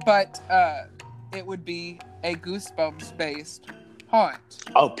 but it would be a Goosebumps based haunt.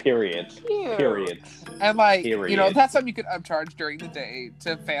 Oh, period. Cute. Period. And like, Period. that's something you could upcharge during the day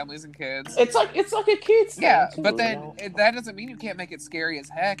to families and kids. It's like a kid's thing, Yeah, too, but then you know? that doesn't mean you can't make it scary as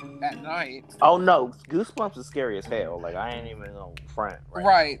heck at night. Oh no, Goosebumps is scary as hell. Like I ain't even gonna front.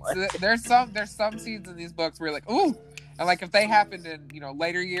 Right. now. So there's some scenes in these books where you're like, ooh, and like if they happened in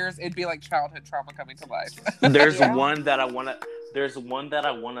later years, it'd be like childhood trauma coming to life. There's Yeah. one that I wanna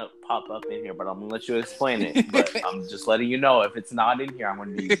pop up in here, but I'm gonna let you explain it. But I'm just letting you know if it's not in here, I'm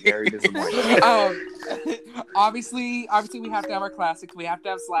gonna be very disappointed. Obviously, we have to have our classics. We have to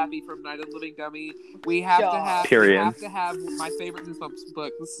have Slappy from Night of the Living Dummy. We have to have. Period. We have to have my favorite Goosebumps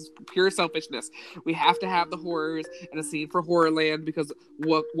book. This is pure selfishness. We have to have the horrors and a scene for Horrorland because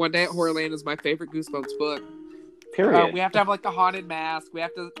One Day at Horrorland is my favorite Goosebumps book. Period. We have to have like the haunted mask. We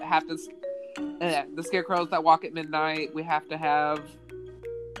have to have this. The scarecrows that walk at midnight. We have to have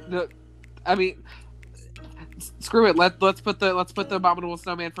screw it. Let's put the abominable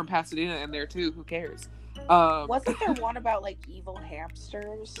snowman from Pasadena in there too. Who cares? Wasn't there one about like evil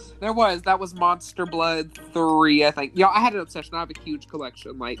hamsters? That was Monster Blood 3, I think. I had an obsession. I have a huge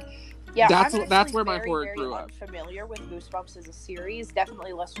collection. Like, Yeah, that's where my horror very grew up. Familiar with Goosebumps as a series,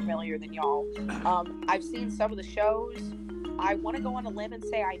 definitely less familiar than y'all. I've seen some of the shows. I want to go on a limb and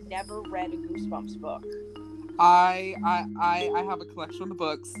say I never read a Goosebumps book. I have a collection of the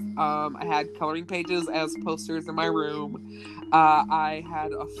books. I had coloring pages as posters in my room. I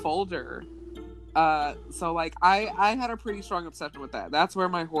had a folder. So like I had a pretty strong obsession with that. That's where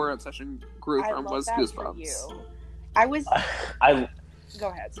my horror obsession grew from, was Goosebumps. I was. I Go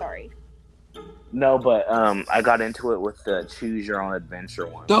ahead. Sorry. no, but I got into it with the Choose Your Own Adventure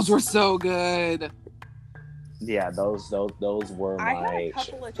one. Those were so good. Yeah, those were I had my. a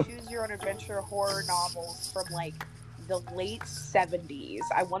couple of Choose Your Own Adventure horror novels from like the late 70s.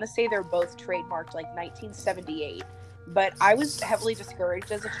 I want to say they're both trademarked like 1978. But I was heavily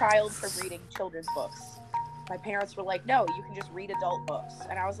discouraged as a child from reading children's books. My parents were like, no, you can just read adult books.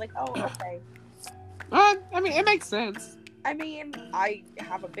 And I was like, oh, okay. I mean, it makes sense. I mean, I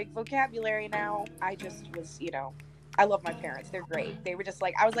have a big vocabulary now. I just was, I love my parents. They're great. They were just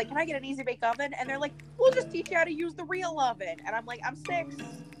like, I was like, can I get an Easy Bake Oven? And they're like, we'll just teach you how to use the real oven. And I'm like, I'm 6.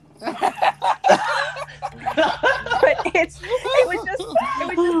 But it was just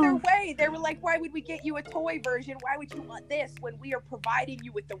their way. They were like, why would we get you a toy version? Why would you want this when we are providing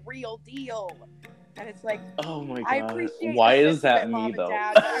you with the real deal? And it's like, Oh my god! I appreciate. Why the is that sentiment, me Mom and though?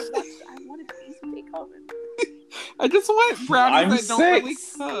 Dad, but I wanted an Easy Bake Oven. I just want brownies that I'm don't really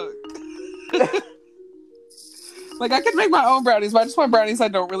 6. cook. Like, I can make my own brownies, but I just want brownies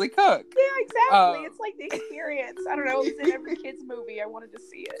that don't really cook. Yeah, exactly. It's like the experience. I don't know. It's in every kid's movie. I wanted to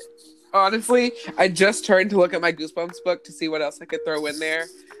see it. Honestly, I just turned to look at my Goosebumps book to see what else I could throw in there.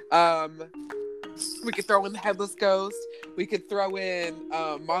 We could throw in the Headless Ghost. We could throw in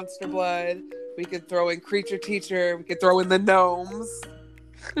Monster Blood. We could throw in Creature Teacher. We could throw in the Gnomes.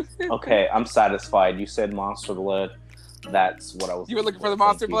 Okay, I'm satisfied. You said Monster Blood. That's what I was. You were looking for the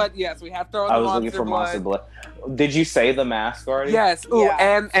Monster Blood? Yes, we have to throw in I the was Monster looking for Blood. Monster Blood. Did you say the mask already? Yes. Ooh,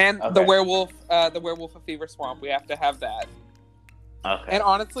 Yeah. and the Okay. werewolf of Fever Swamp. We have to have that. Okay. And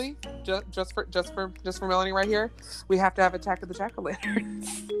honestly, just for Melanie right here, we have to have Attack of the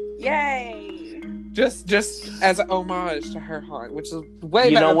Jack-O-Lanterns. Yay! just as an homage to her haunt, which is way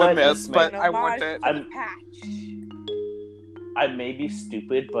You better know what? than this, but An I want homage it. to the patch. I may be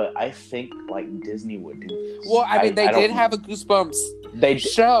stupid, but I think like Disney would do. Well, I mean, they don't- did have a Goosebumps They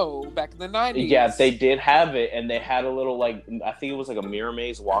show back in the 90s. Yeah, they did have it, and they had a little like I think it was like a Mirror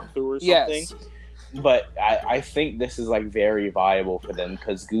Maze walkthrough or something. Yes. But I think this is like very viable for them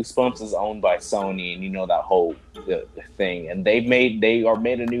because Goosebumps is owned by Sony, and you know that whole thing. And they made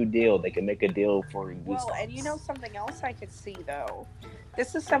a new deal. They can make a deal for Goosebumps. Well, and you know something else I could see though.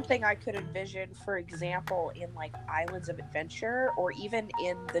 This is something I could envision, for example, in like Islands of Adventure, or even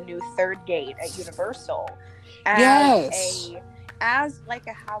in the new Third Gate at Universal, as like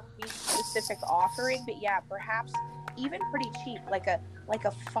a Halloween specific offering. But yeah, perhaps even pretty cheap, like a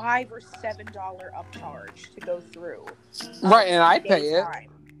 $5 or $7 upcharge to go through. Right, and I'd pay it. Daytime.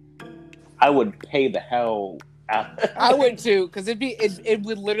 I would pay the hell out. I would too, because it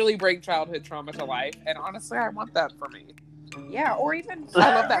would literally bring childhood trauma to life, and honestly, I want that for me. Yeah, or even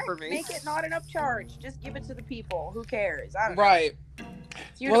I love that for me. Make it not an upcharge. Just give it to the people. Who cares? I don't know. Right.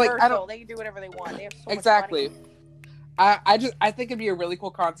 It's Well, Universal. like, they can do whatever they want. They have so Exactly. much money. I think it'd be a really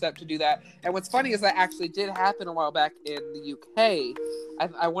cool concept to do that. And what's funny is that actually did happen a while back in the UK.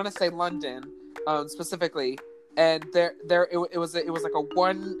 I want to say London, specifically. And it was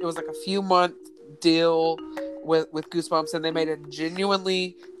like a few month deal, with Goosebumps, and they made a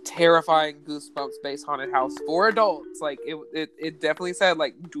genuinely terrifying Goosebumps-based haunted house for adults. Like, it definitely said,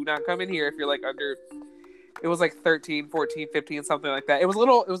 like, do not come in here if you're, like, under... It was like 13, 14, 15, something like that. It was a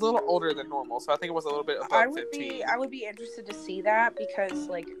little older than normal, so I think it was a little bit above 15. I would be interested to see that because,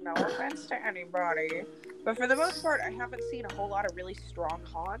 like, no offense to anybody, but for the most part, I haven't seen a whole lot of really strong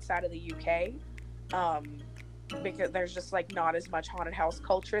haunts out of the UK. Because there's just, like, not as much haunted house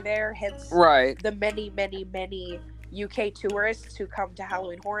culture there. Hence, right. the many, many, many UK tourists who come to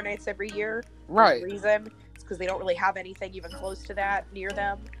Halloween Horror Nights every year. Right. The reason it's because they don't really have anything even close to that near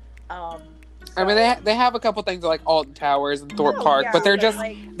them. I mean, they have a couple things like Alton Towers and Thorpe Park, but they're just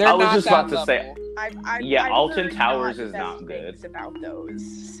like, they're I was not just that about to say, I've Alton heard Towers not is the not best good things about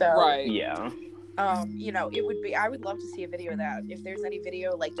those. So right. Yeah. You know, it would be. I would love to see a video of that. If there's any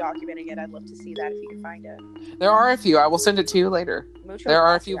video like documenting it, I'd love to see that if you can find it. There are a few. I will send it to you later. Mucho there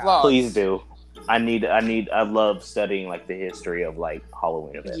are a few vlogs. Please do. I love studying like the history of like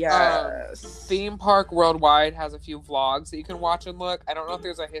Halloween events. Yes. Theme Park Worldwide has a few vlogs that you can watch and look. I don't know if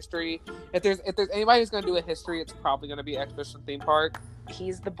there's a history. If there's anybody who's going to do a history, it's probably going to be Expedition Theme Park.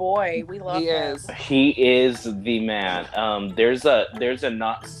 He's the boy. We love him. He is the man. There's a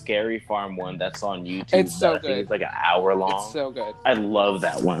Not Scary Farm one that's on YouTube. It's so good. I think it's like an hour long. It's so good. I love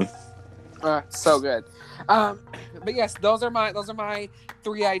that one. So good. But yes, those are my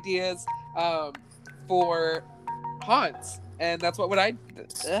 3 ideas for haunts, and that's what I.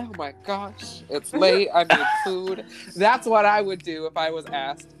 Oh my gosh, it's late. I need food. That's what I would do if I was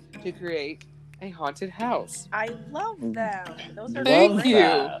asked to create a haunted house. I love them. Those are Thank great.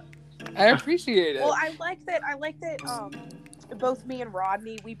 you. I appreciate it. Well, I like that. Both me and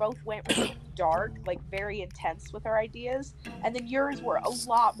Rodney, we both went really dark, like very intense with our ideas, and then yours were a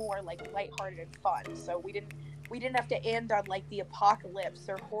lot more like lighthearted and fun. So we didn't have to end on like the apocalypse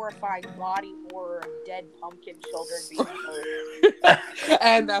or horrifying body horror of dead pumpkin children being murdered.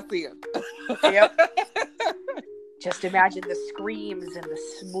 And that's the end. Yep. Just imagine the screams and the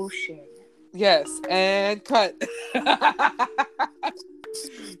smooshing. Yes, and cut.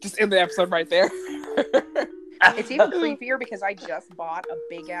 Just end the episode right there. It's even creepier because I just bought a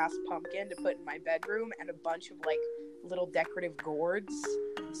big ass pumpkin to put in my bedroom and a bunch of like little decorative gourds.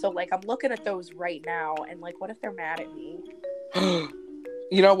 So like I'm looking at those right now and like what if they're mad at me?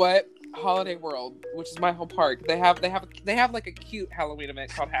 You know what? Holiday World, which is my home park, they have like a cute Halloween event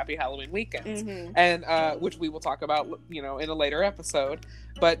called Happy Halloween Weekends, and which we will talk about, you know, in a later episode.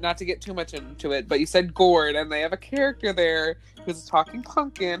 But not to get too much into it. But you said gourd, and they have a character there who's a talking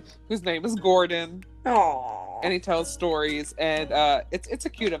pumpkin whose name is Gordon. Aww. And he tells stories, and it's a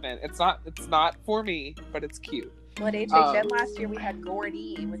cute event. It's not for me, but it's cute. Well, at HHN last year we had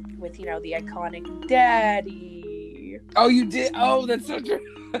Gordy with you know the iconic Daddy. Oh, you did? Oh, that's so true.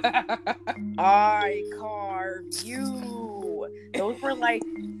 I carved you. Those were like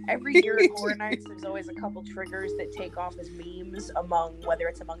every year at Horror Nights. There's always a couple triggers that take off as memes whether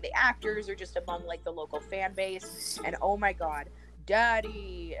it's among the actors or just among like the local fan base. And oh my god,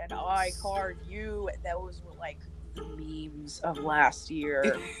 Daddy and I carved you. Those were like the memes of last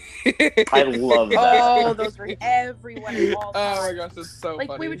year. I love that. Oh, those were everyone at all times. Oh my gosh, it's so like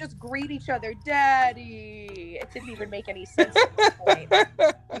funny. we would just greet each other, Daddy. It didn't even make any sense at this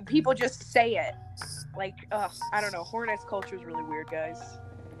point. People just say it. Like, I don't know. Horror Nights culture is really weird, guys.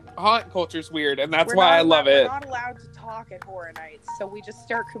 Haunt culture's weird, and that's why I love it. We're not allowed to talk at Horror Nights, so we just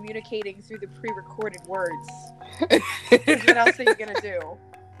start communicating through the pre-recorded words. What else are you gonna do?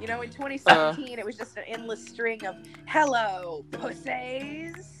 You know, in 2017, it was just an endless string of "Hello,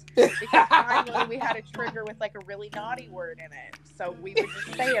 pussies." Because finally we had a trigger with like a really naughty word in it, so we would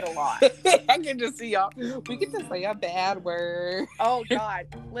just say it a lot. I can just see y'all. We can just say a bad word. Oh God,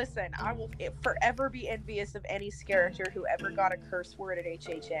 listen, I will forever be envious of any character who ever got a curse word at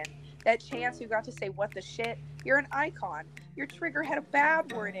HHN. That Chance who got to say "what the shit," you're an icon. Your trigger had a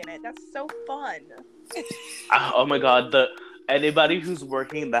bad word in it. That's so fun. Oh my god, anybody who's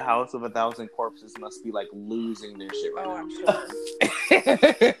working in the House of 1,000 Corpses must be like losing their shit right now. I'm sure.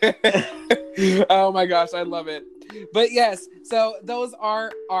 Oh my gosh, I love it. But yes, so those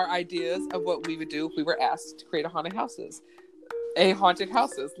are our ideas of what we would do if we were asked to create a haunted houses.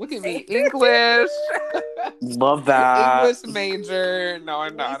 Look at me, English. Love that. English major. No,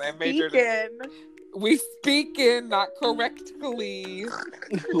 I'm not. I majored. We speaking, not correctly.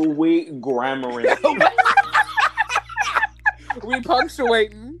 We grammaring. We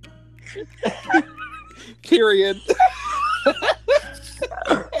punctuating. Period.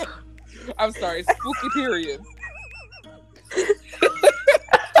 I'm sorry, spooky period.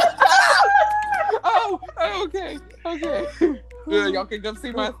 Oh, okay. Yeah, y'all can come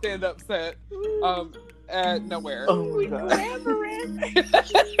see my stand-up set. nowhere. Oh my god.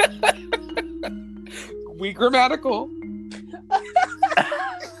 We grammatical.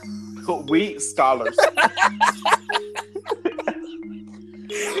 We scholars.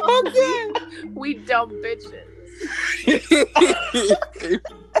 Okay. We dumb bitches.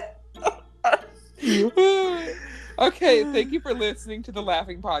 Okay, thank you for listening to the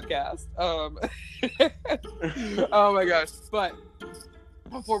Laughing Podcast. Oh my gosh. But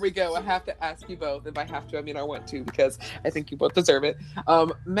before we go, I have to ask you both, if I have to, I mean I want to, because I think you both deserve it.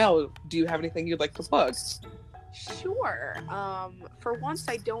 Mel, do you have anything you'd like to plug? Sure. For once,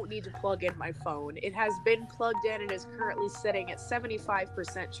 I don't need to plug in my phone. It has been plugged in and is currently sitting at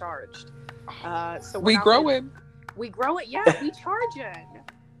 75% charged. So We grow it. We grow it. Yeah, we charging.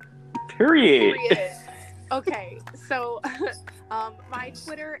 Period. Okay, so my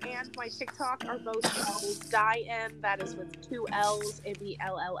Twitter and my TikTok are both spelled Dien. That is with 2 L's,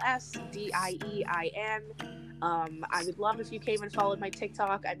 MELLSDIEIN. I would love if you came and followed my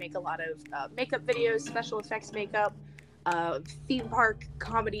TikTok. I make a lot of makeup videos, special effects makeup, theme park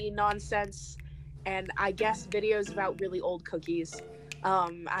comedy nonsense, and I guess videos about really old cookies.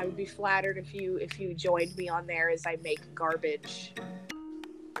 I would be flattered if you joined me on there as I make garbage.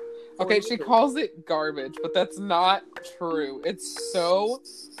 Okay, she calls it garbage, but that's not true. It's so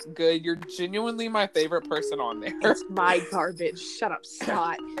good. You're genuinely my favorite person on there. It's my garbage. Shut up,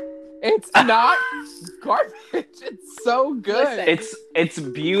 Scott. It's not garbage. It's so good. Listen, It's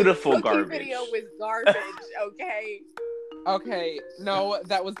beautiful Cookie garbage. video with garbage, okay? Okay, no,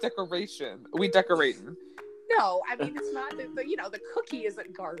 that was decoration. We decorating. No, I mean it's not the cookie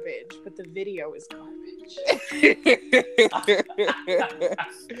isn't garbage, but the video is garbage.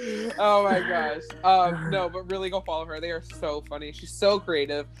 Oh my gosh. No, but really go follow her. They are so funny. She's so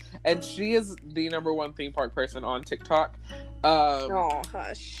creative, and she is the #1 theme park person on TikTok. Oh,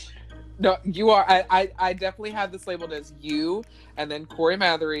 hush. No, you are. I definitely have this labeled as you, and then Corey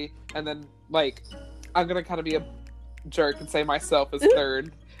Mathery, and then like I'm gonna kind of be a jerk and say myself as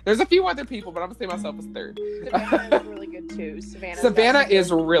third. There's a few other people, but I'm gonna say myself as third. Savannah is really good too. Savannah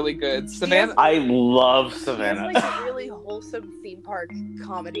is really good. Savannah. I love She Savannah. has like a really wholesome theme park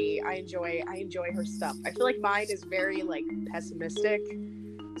comedy. I enjoy her stuff. I feel like mine is very like pessimistic.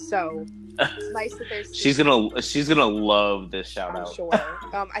 So it's nice that there's She's gonna love this shout I'm out. sure.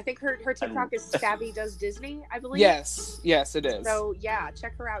 I think her TikTok is Savvy Does Disney, I believe. Yes, it is. So yeah,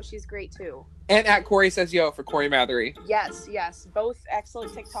 check her out. She's great too. And at Corey Says Yo for Corey Mathery. Yes. Both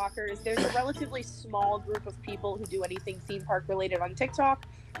excellent TikTokers. There's a relatively small group of people who do anything theme park related on TikTok.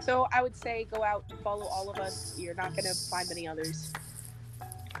 So I would say go out and follow all of us. You're not going to find many others.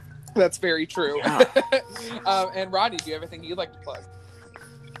 That's very true. Yeah. And Rodney, do you have anything you'd like to plug?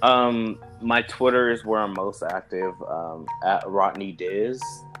 My Twitter is where I'm most active. At Rodney Diz.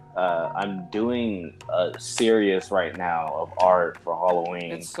 I'm doing a series right now of art for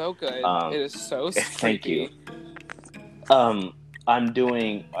Halloween. It's so good. It is so Thank you. freaky. I'm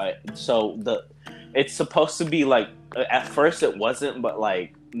doing it's supposed to be like at first it wasn't, but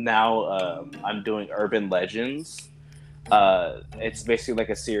like now I'm doing urban legends. It's basically like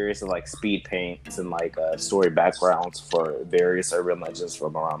a series of like speed paints and like story backgrounds for various urban legends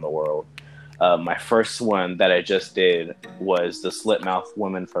from around the world. My first one that I just did was the slit mouth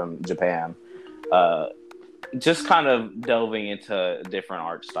woman from Japan. Just kind of delving into different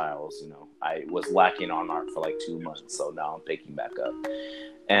art styles. You know, I was lacking on art for like 2 months, so now I'm picking back up.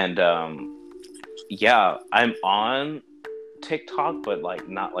 And yeah, I'm on TikTok, but like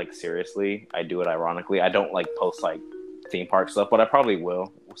not like seriously. I do it ironically. I don't like post like theme park stuff, but I probably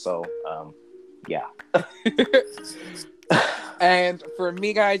will. So yeah. And for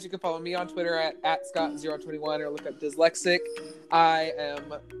me, guys, you can follow me on Twitter at Scott021 or look up Dyslexic. I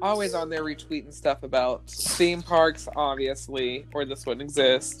am always on there retweeting stuff about theme parks, obviously, or this wouldn't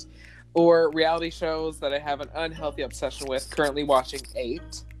exist, or reality shows that I have an unhealthy obsession with. Currently watching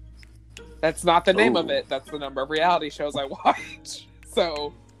 8. That's not the name of it. That's the number of reality shows I watch.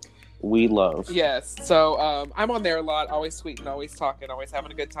 So we love. Yes. So I'm on there a lot, always tweeting, always talking, always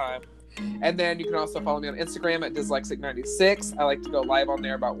having a good time. And then you can also follow me on Instagram at Dyslexic96. I like to go live on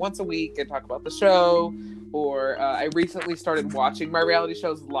there about once a week and talk about the show. Or I recently started watching my reality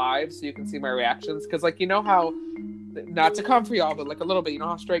shows live so you can see my reactions. Because, like, you know how, not to come for y'all, but like a little bit, you know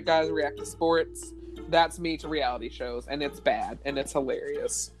how straight guys react to sports? That's me to reality shows. And it's bad. And it's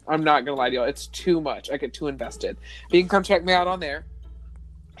hilarious. I'm not going to lie to y'all. It's too much. I get too invested. But you can come check me out on there.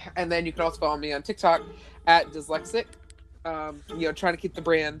 And then you can also follow me on TikTok at Dyslexic. Trying to keep the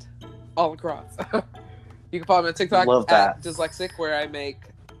brand all across. You can follow me on TikTok at Dyslexic, where I make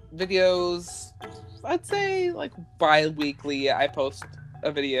videos. I'd say like bi-weekly. I post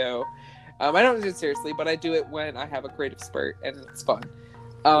a video. I don't do it seriously, but I do it when I have a creative spurt and it's fun.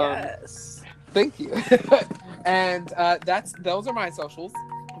 Yes. Thank you. And those are my socials.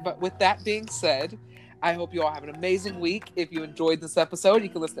 But with that being said, I hope you all have an amazing week. If you enjoyed this episode, you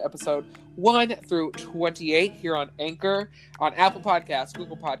can listen to episode 1 through 28 here on Anchor, on Apple Podcasts,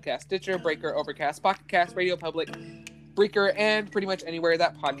 Google Podcasts, Stitcher, Breaker, Overcast, Pocket Cast, Radio Public, Breaker, and pretty much anywhere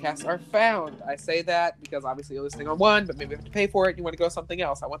that podcasts are found. I say that because obviously you're listening on one, but maybe you have to pay for it and you want to go something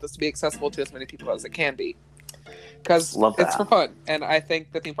else. I want this to be accessible to as many people as it can be. Because it's for fun, and I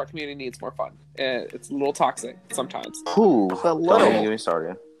think the theme park community needs more fun. It's a little toxic sometimes. Ooh, Don't get me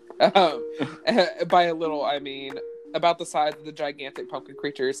started. By a little, I mean about the size of the gigantic pumpkin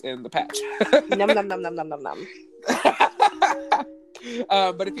creatures in the patch. Num num num num num num num.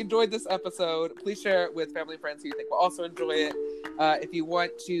 But if you enjoyed this episode, please share it with family and friends who you think will also enjoy it. If you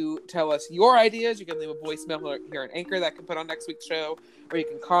want to tell us your ideas, you can leave a voicemail here on Anchor that I can put on next week's show, or you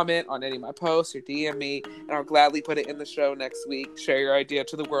can comment on any of my posts or DM me, and I'll gladly put it in the show next week. Share your idea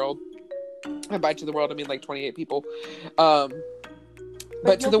to the world. And by to the world, I mean like 28 people.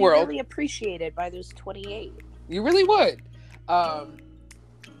 But to the world, really appreciated by those 28. You really would.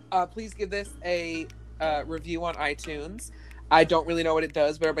 Please give this a review on iTunes. I don't really know what it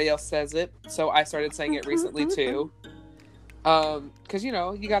does, but everybody else says it, so I started saying it recently too. Because you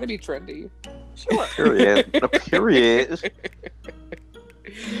got to be trendy. Sure. Period.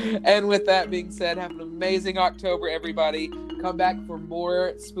 And with that being said, have an amazing October, everybody. Come back for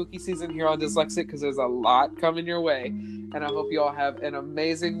more spooky season here on Dyslexic, because there's a lot coming your way. And I hope you all have an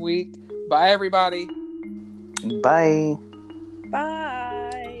amazing week. Bye, everybody. Bye. Bye.